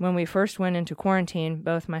 when we first went into quarantine,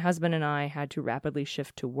 both my husband and I had to rapidly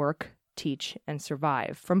shift to work, teach, and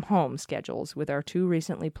survive from home schedules with our 2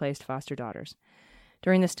 recently placed foster daughters.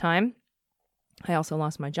 During this time, I also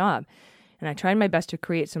lost my job, and I tried my best to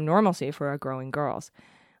create some normalcy for our growing girls.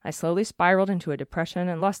 I slowly spiraled into a depression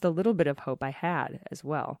and lost a little bit of hope I had as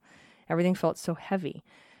well. Everything felt so heavy.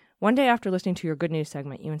 One day after listening to your good news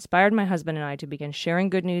segment, you inspired my husband and I to begin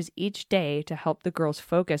sharing good news each day to help the girls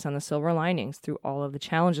focus on the silver linings through all of the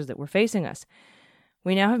challenges that were facing us.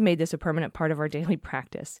 We now have made this a permanent part of our daily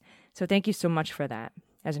practice, so thank you so much for that.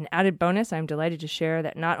 As an added bonus, I'm delighted to share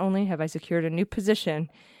that not only have I secured a new position,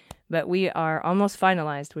 but we are almost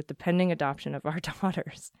finalized with the pending adoption of our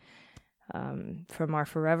daughters. From our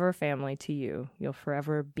forever family to you, you'll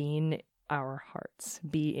forever be in our hearts.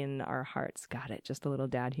 Be in our hearts. Got it. Just a little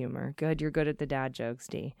dad humor. Good. You're good at the dad jokes,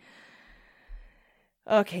 Dee.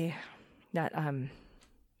 Okay. That,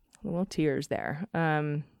 little tears there.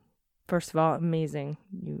 First of all, amazing.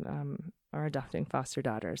 You, are adopting foster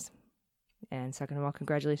daughters. And second of all,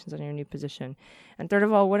 congratulations on your new position. And third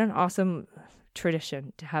of all, what an awesome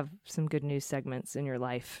tradition to have some good news segments in your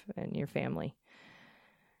life and your family.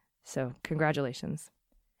 So, congratulations.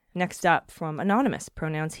 Next up, from Anonymous,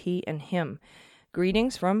 pronouns he and him.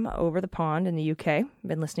 Greetings from over the pond in the UK. I've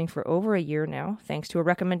been listening for over a year now, thanks to a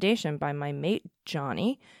recommendation by my mate,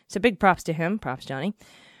 Johnny. So big props to him. Props, Johnny.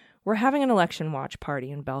 We're having an election watch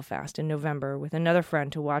party in Belfast in November with another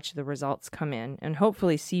friend to watch the results come in and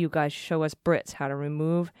hopefully see you guys show us Brits how to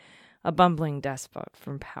remove a bumbling despot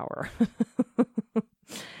from power.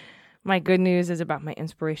 My good news is about my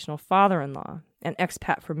inspirational father-in-law, an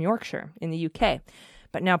expat from Yorkshire in the UK,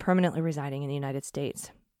 but now permanently residing in the United States.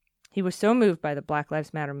 He was so moved by the Black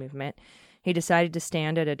Lives Matter movement, he decided to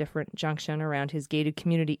stand at a different junction around his gated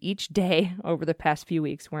community each day over the past few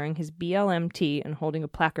weeks, wearing his BLM tee and holding a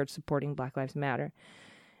placard supporting Black Lives Matter.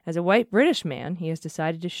 As a white British man, he has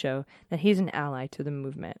decided to show that he's an ally to the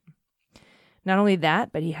movement. Not only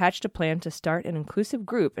that, but he hatched a plan to start an inclusive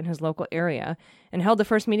group in his local area and held the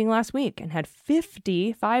first meeting last week and had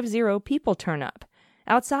 50 people turn up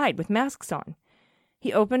outside with masks on.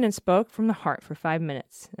 He opened and spoke from the heart for 5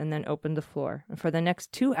 minutes and then opened the floor. And for the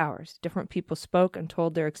next 2 hours, different people spoke and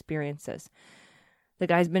told their experiences. The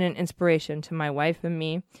guy's been an inspiration to my wife and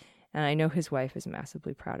me, and I know his wife is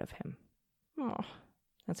massively proud of him. Oh,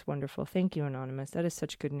 that's wonderful. Thank you, Anonymous. That is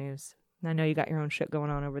such good news. I know you got your own shit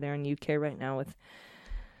going on over there in the UK right now with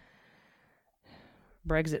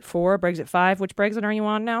Brexit 4, Brexit 5. Which Brexit are you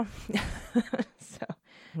on now? So,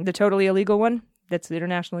 the totally illegal one? That's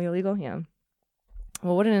internationally illegal? Yeah.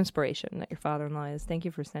 Well, what an inspiration that your father-in-law is. Thank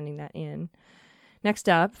you for sending that in. Next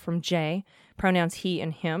up, from Jay, pronouns he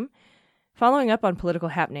and him. Following up on political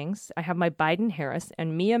happenings, I have my Biden-Harris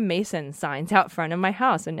and Mia Mason signs out front of my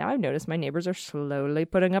house, and now I've noticed my neighbors are slowly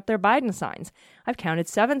putting up their Biden signs. I've counted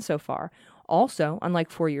 7 so far. Also, unlike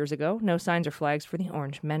 4 years ago, no signs or flags for the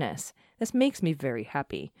Orange Menace. This makes me very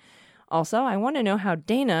happy. Also, I want to know how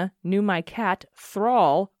Dana knew my cat,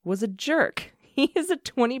 Thrall, was a jerk. He is a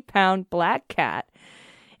 20-pound black cat,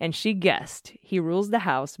 and she guessed. He rules the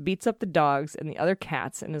house, beats up the dogs and the other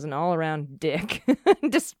cats, and is an all-around dick.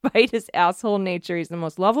 Despite his asshole nature, he's the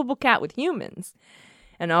most lovable cat with humans,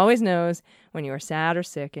 and always knows when you are sad or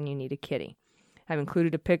sick and you need a kitty. I've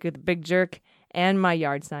included a pic of the big jerk and my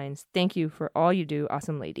yard signs. Thank you for all you do,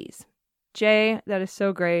 awesome ladies. Jay, that is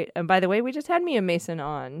so great. And by the way, we just had Mia Mason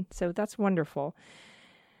on, so that's wonderful.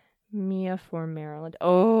 Mia for Maryland.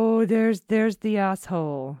 Oh, there's the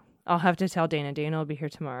asshole. I'll have to tell Dana. Dana will be here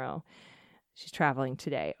tomorrow. She's traveling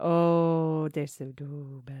today. Oh, there's a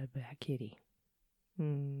bad kitty.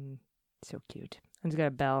 So cute. He's got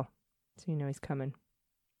a bell, so you know he's coming.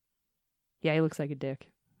 Yeah, he looks like a dick,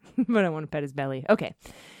 but I want to pet his belly. Okay.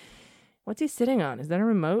 What's he sitting on? Is that a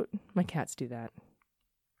remote? My cats do that.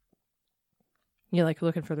 You're like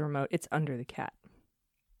looking for the remote. It's under the cat.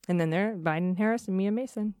 And then there, Biden-Harris and Mia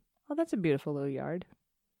Mason. Oh, that's a beautiful little yard.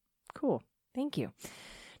 Cool. Thank you.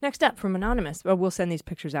 Next up, from Anonymous. Well, we'll send these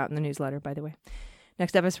pictures out in the newsletter, by the way.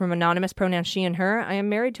 Next up is from Anonymous, pronouns she and her. I am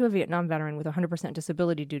married to a Vietnam veteran with 100%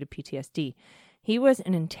 disability due to PTSD. He was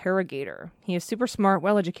an interrogator. He is super smart,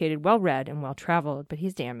 well-educated, well-read, and well-traveled, but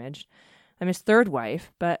he's damaged. I'm his third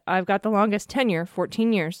wife, but I've got the longest tenure,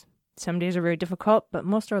 14 years. Some days are very difficult, but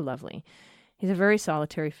most are lovely. He's a very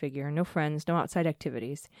solitary figure, no friends, no outside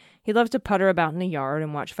activities. He loves to putter about in the yard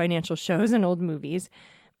and watch financial shows and old movies.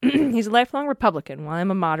 He's a lifelong Republican, while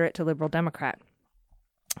I'm a moderate to liberal Democrat.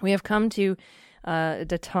 We have come to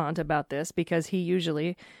detente about this because he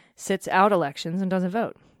usually sits out elections and doesn't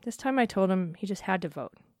vote. This time I told him he just had to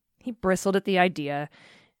vote. He bristled at the idea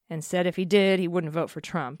and said if he did, he wouldn't vote for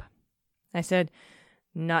Trump. I said,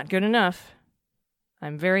 not good enough.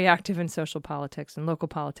 I'm very active in social politics and local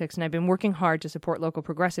politics, and I've been working hard to support local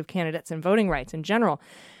progressive candidates and voting rights in general.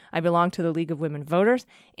 I belong to the League of Women Voters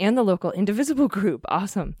and the local Indivisible group.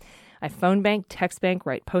 Awesome. I phone bank, text bank,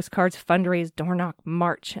 write postcards, fundraise, door knock,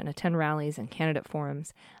 march, and attend rallies and candidate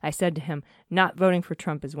forums. I said to him, not voting for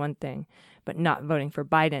Trump is one thing, but not voting for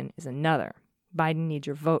Biden is another. Biden needs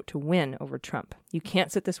your vote to win over Trump. You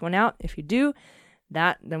can't sit this one out. If you do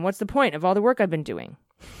that, then what's the point of all the work I've been doing?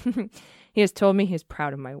 He has told me he's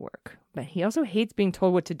proud of my work, but he also hates being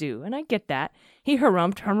told what to do, and I get that. He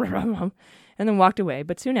harrumped, and then walked away,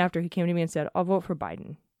 but soon after he came to me and said, I'll vote for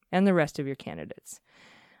Biden and the rest of your candidates.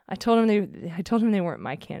 I told him they weren't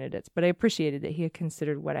my candidates, but I appreciated that he had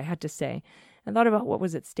considered what I had to say and thought about what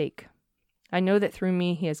was at stake. I know that through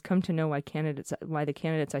me he has come to know why the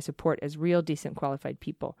candidates I support as real, decent, qualified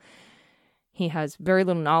people. He has very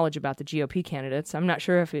little knowledge about the GOP candidates. I'm not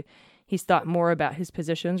sure if he's thought more about his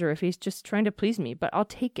positions or if he's just trying to please me, but I'll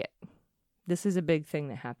take it. This is a big thing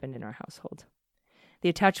that happened in our household. The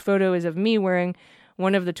attached photo is of me wearing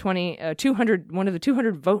one of the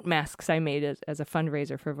 200 vote masks I made as a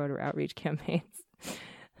fundraiser for voter outreach campaigns.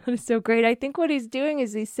 That is so great. I think what he's doing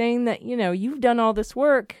is he's saying that, you've done all this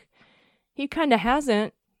work. He kind of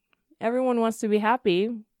hasn't. Everyone wants to be happy.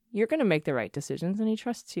 You're going to make the right decisions, and he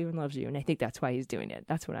trusts you and loves you. And I think that's why he's doing it.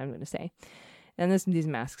 That's what I'm going to say. And these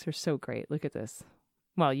masks are so great. Look at this.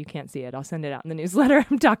 Well, you can't see it. I'll send it out in the newsletter.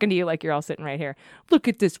 I'm talking to you like you're all sitting right here. Look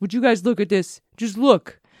at this. Would you guys look at this? Just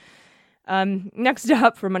look. Next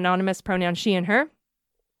up from anonymous, pronoun she and her.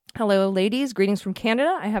 Hello, ladies. Greetings from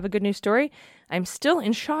Canada. I have a good news story I'm still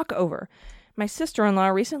in shock over. My sister-in-law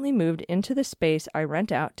recently moved into the space I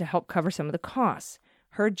rent out to help cover some of the costs.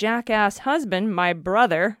 Her jackass husband, my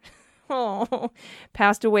brother,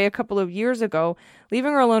 passed away a couple of years ago,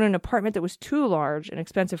 leaving her alone in an apartment that was too large and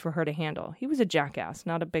expensive for her to handle. He was a jackass,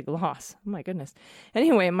 not a big loss. Oh, my goodness.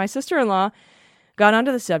 Anyway, my sister-in-law got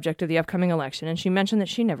onto the subject of the upcoming election, and she mentioned that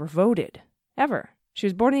she never voted, ever. She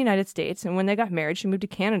was born in the United States, and when they got married, she moved to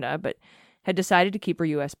Canada, but had decided to keep her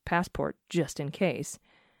U.S. passport just in case.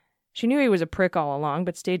 She knew he was a prick all along,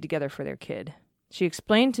 but stayed together for their kid. She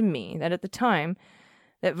explained to me that at the time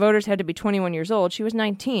that voters had to be 21 years old, she was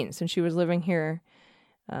 19. Since she was living here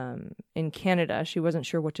in Canada, she wasn't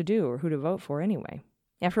sure what to do or who to vote for anyway.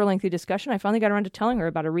 After a lengthy discussion, I finally got around to telling her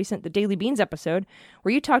about a recent The Daily Beans episode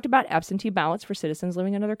where you talked about absentee ballots for citizens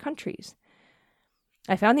living in other countries.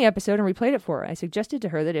 I found the episode and replayed it for her. I suggested to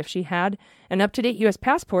her that if she had an up-to-date U.S.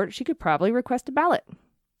 passport, she could probably request a ballot.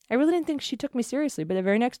 I really didn't think she took me seriously, but the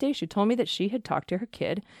very next day she told me that she had talked to her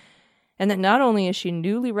kid and that not only is she a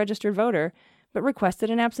newly registered voter, but requested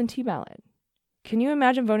an absentee ballot. Can you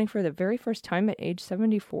imagine voting for the very first time at age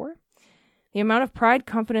 74? The amount of pride,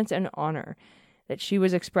 confidence, and honor that she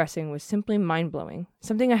was expressing was simply mind-blowing,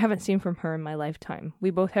 something I haven't seen from her in my lifetime. We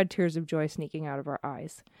both had tears of joy sneaking out of our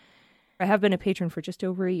eyes. I have been a patron for just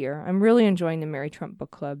over a year. I'm really enjoying the Mary Trump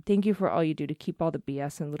Book Club. Thank you for all you do to keep all the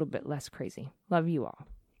BS a little bit less crazy. Love you all.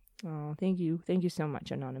 Oh, thank you. Thank you so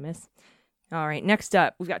much, Anonymous. All right, next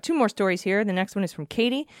up, we've got two more stories here. The next one is from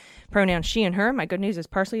Katie, pronoun she and her. My good news is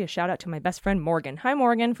partially a shout out to my best friend Morgan. Hi,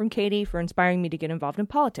 Morgan, from Katie for inspiring me to get involved in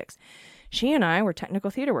politics. She and I were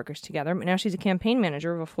technical theater workers together, but now she's a campaign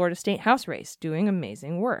manager of a Florida State House race, doing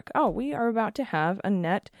amazing work. Oh, we are about to have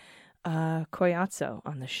Annette Coyazzo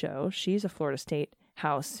on the show. She's a Florida State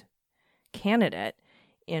House candidate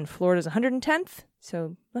in Florida's 110th,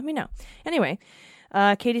 so let me know. Anyway,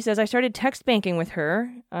 Katie says, I started text banking with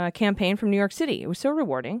her campaign from New York City. It was so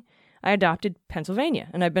rewarding. I adopted Pennsylvania,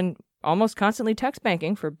 and I've been almost constantly text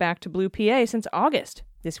banking for Back to Blue PA since August.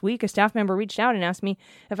 This week, a staff member reached out and asked me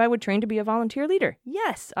if I would train to be a volunteer leader.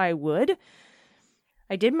 Yes, I would.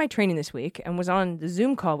 I did my training this week and was on the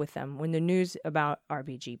Zoom call with them when the news about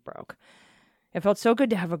RBG broke. It felt so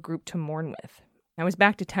good to have a group to mourn with. I was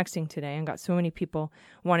back to texting today and got so many people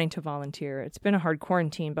wanting to volunteer. It's been a hard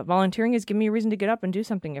quarantine, but volunteering has given me a reason to get up and do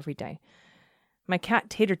something every day. My cat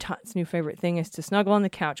Tater Tot's new favorite thing is to snuggle on the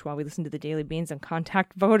couch while we listen to the Daily Beans and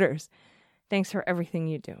contact voters. Thanks for everything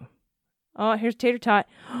you do. Oh, here's Tater Tot.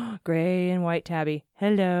 Gray and white tabby.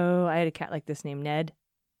 Hello. I had a cat like this named Ned.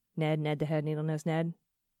 Ned the Head Needle Nose Ned.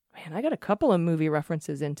 Man, I got a couple of movie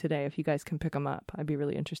references in today if you guys can pick them up. I'd be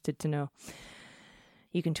really interested to know.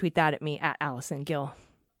 You can tweet that at me, at Allison Gill,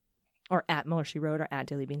 or at Muller She Wrote, or at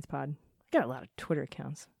Daily Beans Pod. I got a lot of Twitter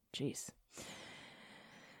accounts. Jeez.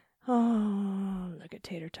 Oh, look at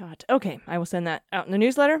Tater Tot. Okay, I will send that out in the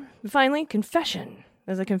newsletter. Finally, confession.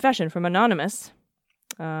 There's a confession from Anonymous.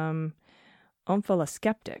 Omphaloskeptic.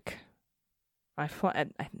 What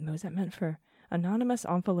was that meant for? Anonymous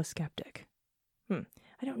Omphaloskeptic.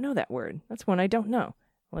 I don't know that word. That's one I don't know.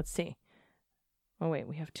 Let's see. Oh wait,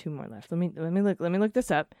 we have 2 more left. Let me look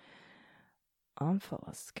this up.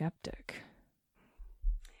 Omphaloskeptic.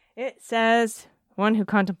 It says one who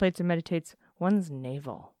contemplates or meditates one's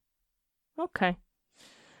navel. Okay.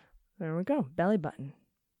 There we go. Belly button.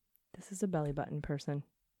 This is a belly button person.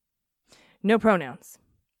 No pronouns.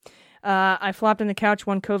 I flopped on the couch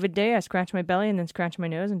one COVID day. I scratched my belly and then scratched my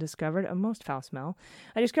nose and discovered a most foul smell.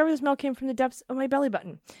 I discovered the smell came from the depths of my belly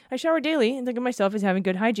button. I shower daily and think of myself as having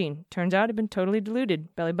good hygiene. Turns out I've been totally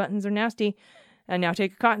deluded. Belly buttons are nasty. I now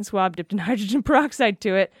take a cotton swab dipped in hydrogen peroxide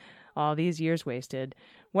to it. All these years wasted.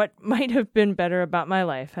 What might have been better about my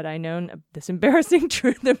life had I known this embarrassing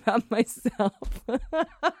truth about myself?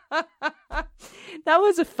 That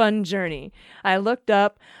was a fun journey. I looked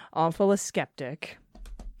up Omphaloskeptic.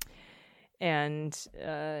 And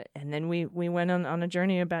then we went on a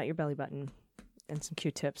journey about your belly button and some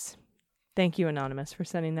Q-tips. Thank you, Anonymous, for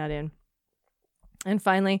sending that in. And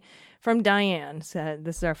finally, from Diane, said,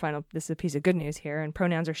 this is a piece of good news here, and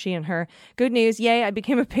pronouns are she and her. Good news, yay, I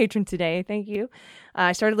became a patron today. Thank you.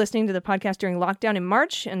 I started listening to the podcast during lockdown in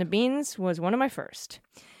March, and the Beans was one of my first.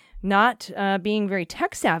 Not being very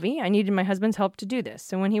tech savvy, I needed my husband's help to do this.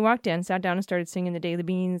 So when he walked in, sat down and started singing the Daily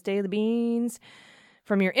Beans, Daily Beans.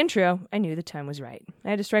 From your intro, I knew the time was right. I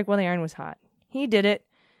had to strike while the iron was hot. He did it.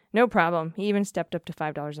 No problem. He even stepped up to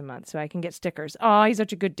 $5 a month so I can get stickers. Oh, he's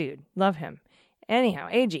such a good dude. Love him. Anyhow,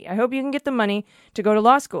 AG, I hope you can get the money to go to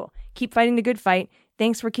law school. Keep fighting the good fight.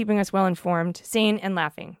 Thanks for keeping us well informed, sane, and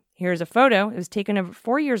laughing. Here's a photo. It was taken over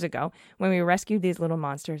 4 years ago when we rescued these little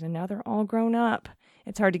monsters, and now they're all grown up.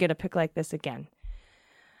 It's hard to get a pic like this again.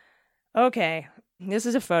 Okay, this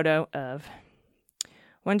is a photo of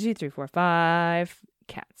 1, 2, 3, 4, 5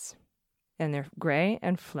 cats. And they're gray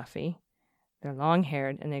and fluffy. They're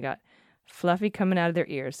long-haired, and they got fluffy coming out of their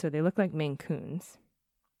ears, so they look like Maine Coons.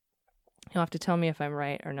 You'll have to tell me if I'm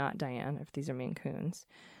right or not, Diane, if these are Maine Coons.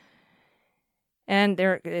 And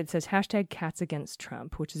there it says hashtag Cats Against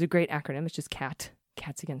Trump, which is a great acronym. It's just Cats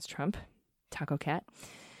Against Trump. Taco Cat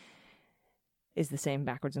is the same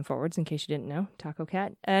backwards and forwards, in case you didn't know. Taco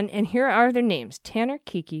Cat. And here are their names. Tanner,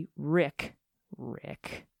 Kiki, Rick,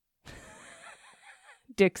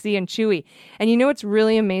 Dixie, and Chewy. And you know what's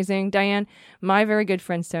really amazing, Diane? My very good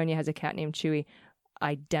friend Sonia has a cat named Chewy,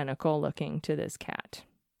 identical looking to this cat.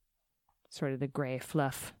 Sort of the gray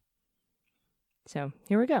fluff. So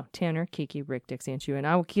here we go. Tanner, Kiki, Rick, Dixie, and Chewy. And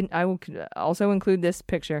I will also include this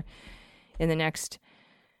picture in the next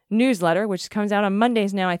newsletter, which comes out on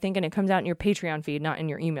Mondays now, I think, and it comes out in your Patreon feed, not in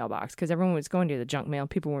your email box, because everyone was going to the junk mail.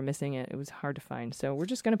 People were missing it. It was hard to find. So we're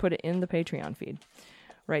just going to put it in the Patreon feed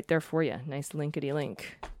right there for you. Nice linkety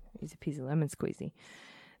link. Easy peasy lemon squeezy.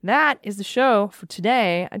 That is the show for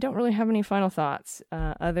today. I don't really have any final thoughts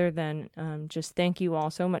other than just thank you all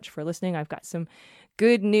so much for listening. I've got some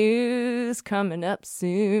good news coming up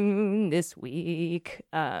soon this week.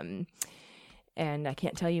 And I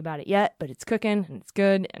can't tell you about it yet, but it's cooking and it's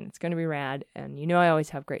good and it's going to be rad. And you know I always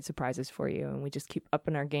have great surprises for you, and we just keep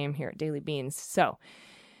upping our game here at Daily Beans. So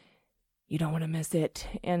you don't want to miss it.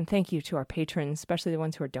 And thank you to our patrons, especially the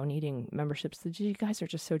ones who are donating memberships. You guys are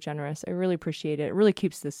just so generous. I really appreciate it. It really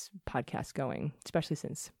keeps this podcast going, especially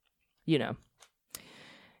since, you know,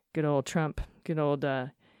 good old Trump, good old,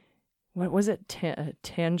 what was it?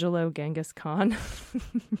 Tangelo Genghis Khan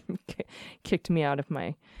kicked me out of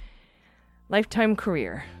my lifetime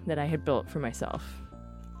career that I had built for myself.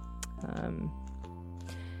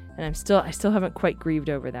 And I still haven't quite grieved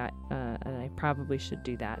over that, and I probably should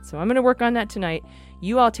do that. So I'm going to work on that tonight.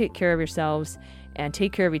 You all take care of yourselves and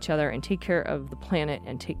take care of each other and take care of the planet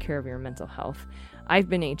and take care of your mental health. I've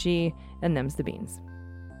been AG, and them's the Beans.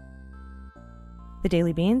 The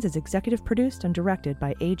Daily Beans is executive produced and directed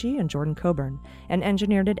by AG and Jordan Coburn, and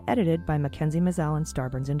engineered and edited by Mackenzie Mazzell and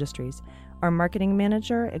Starburns Industries. Our marketing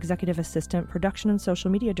manager, executive assistant, production and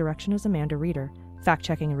social media direction is Amanda Reeder.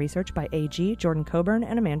 Fact-checking and research by AG, Jordan Coburn,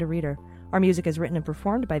 and Amanda Reeder. Our music is written and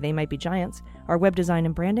performed by They Might Be Giants. Our web design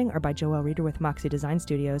and branding are by Joelle Reeder with Moxie Design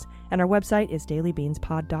Studios, and our website is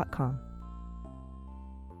dailybeanspod.com.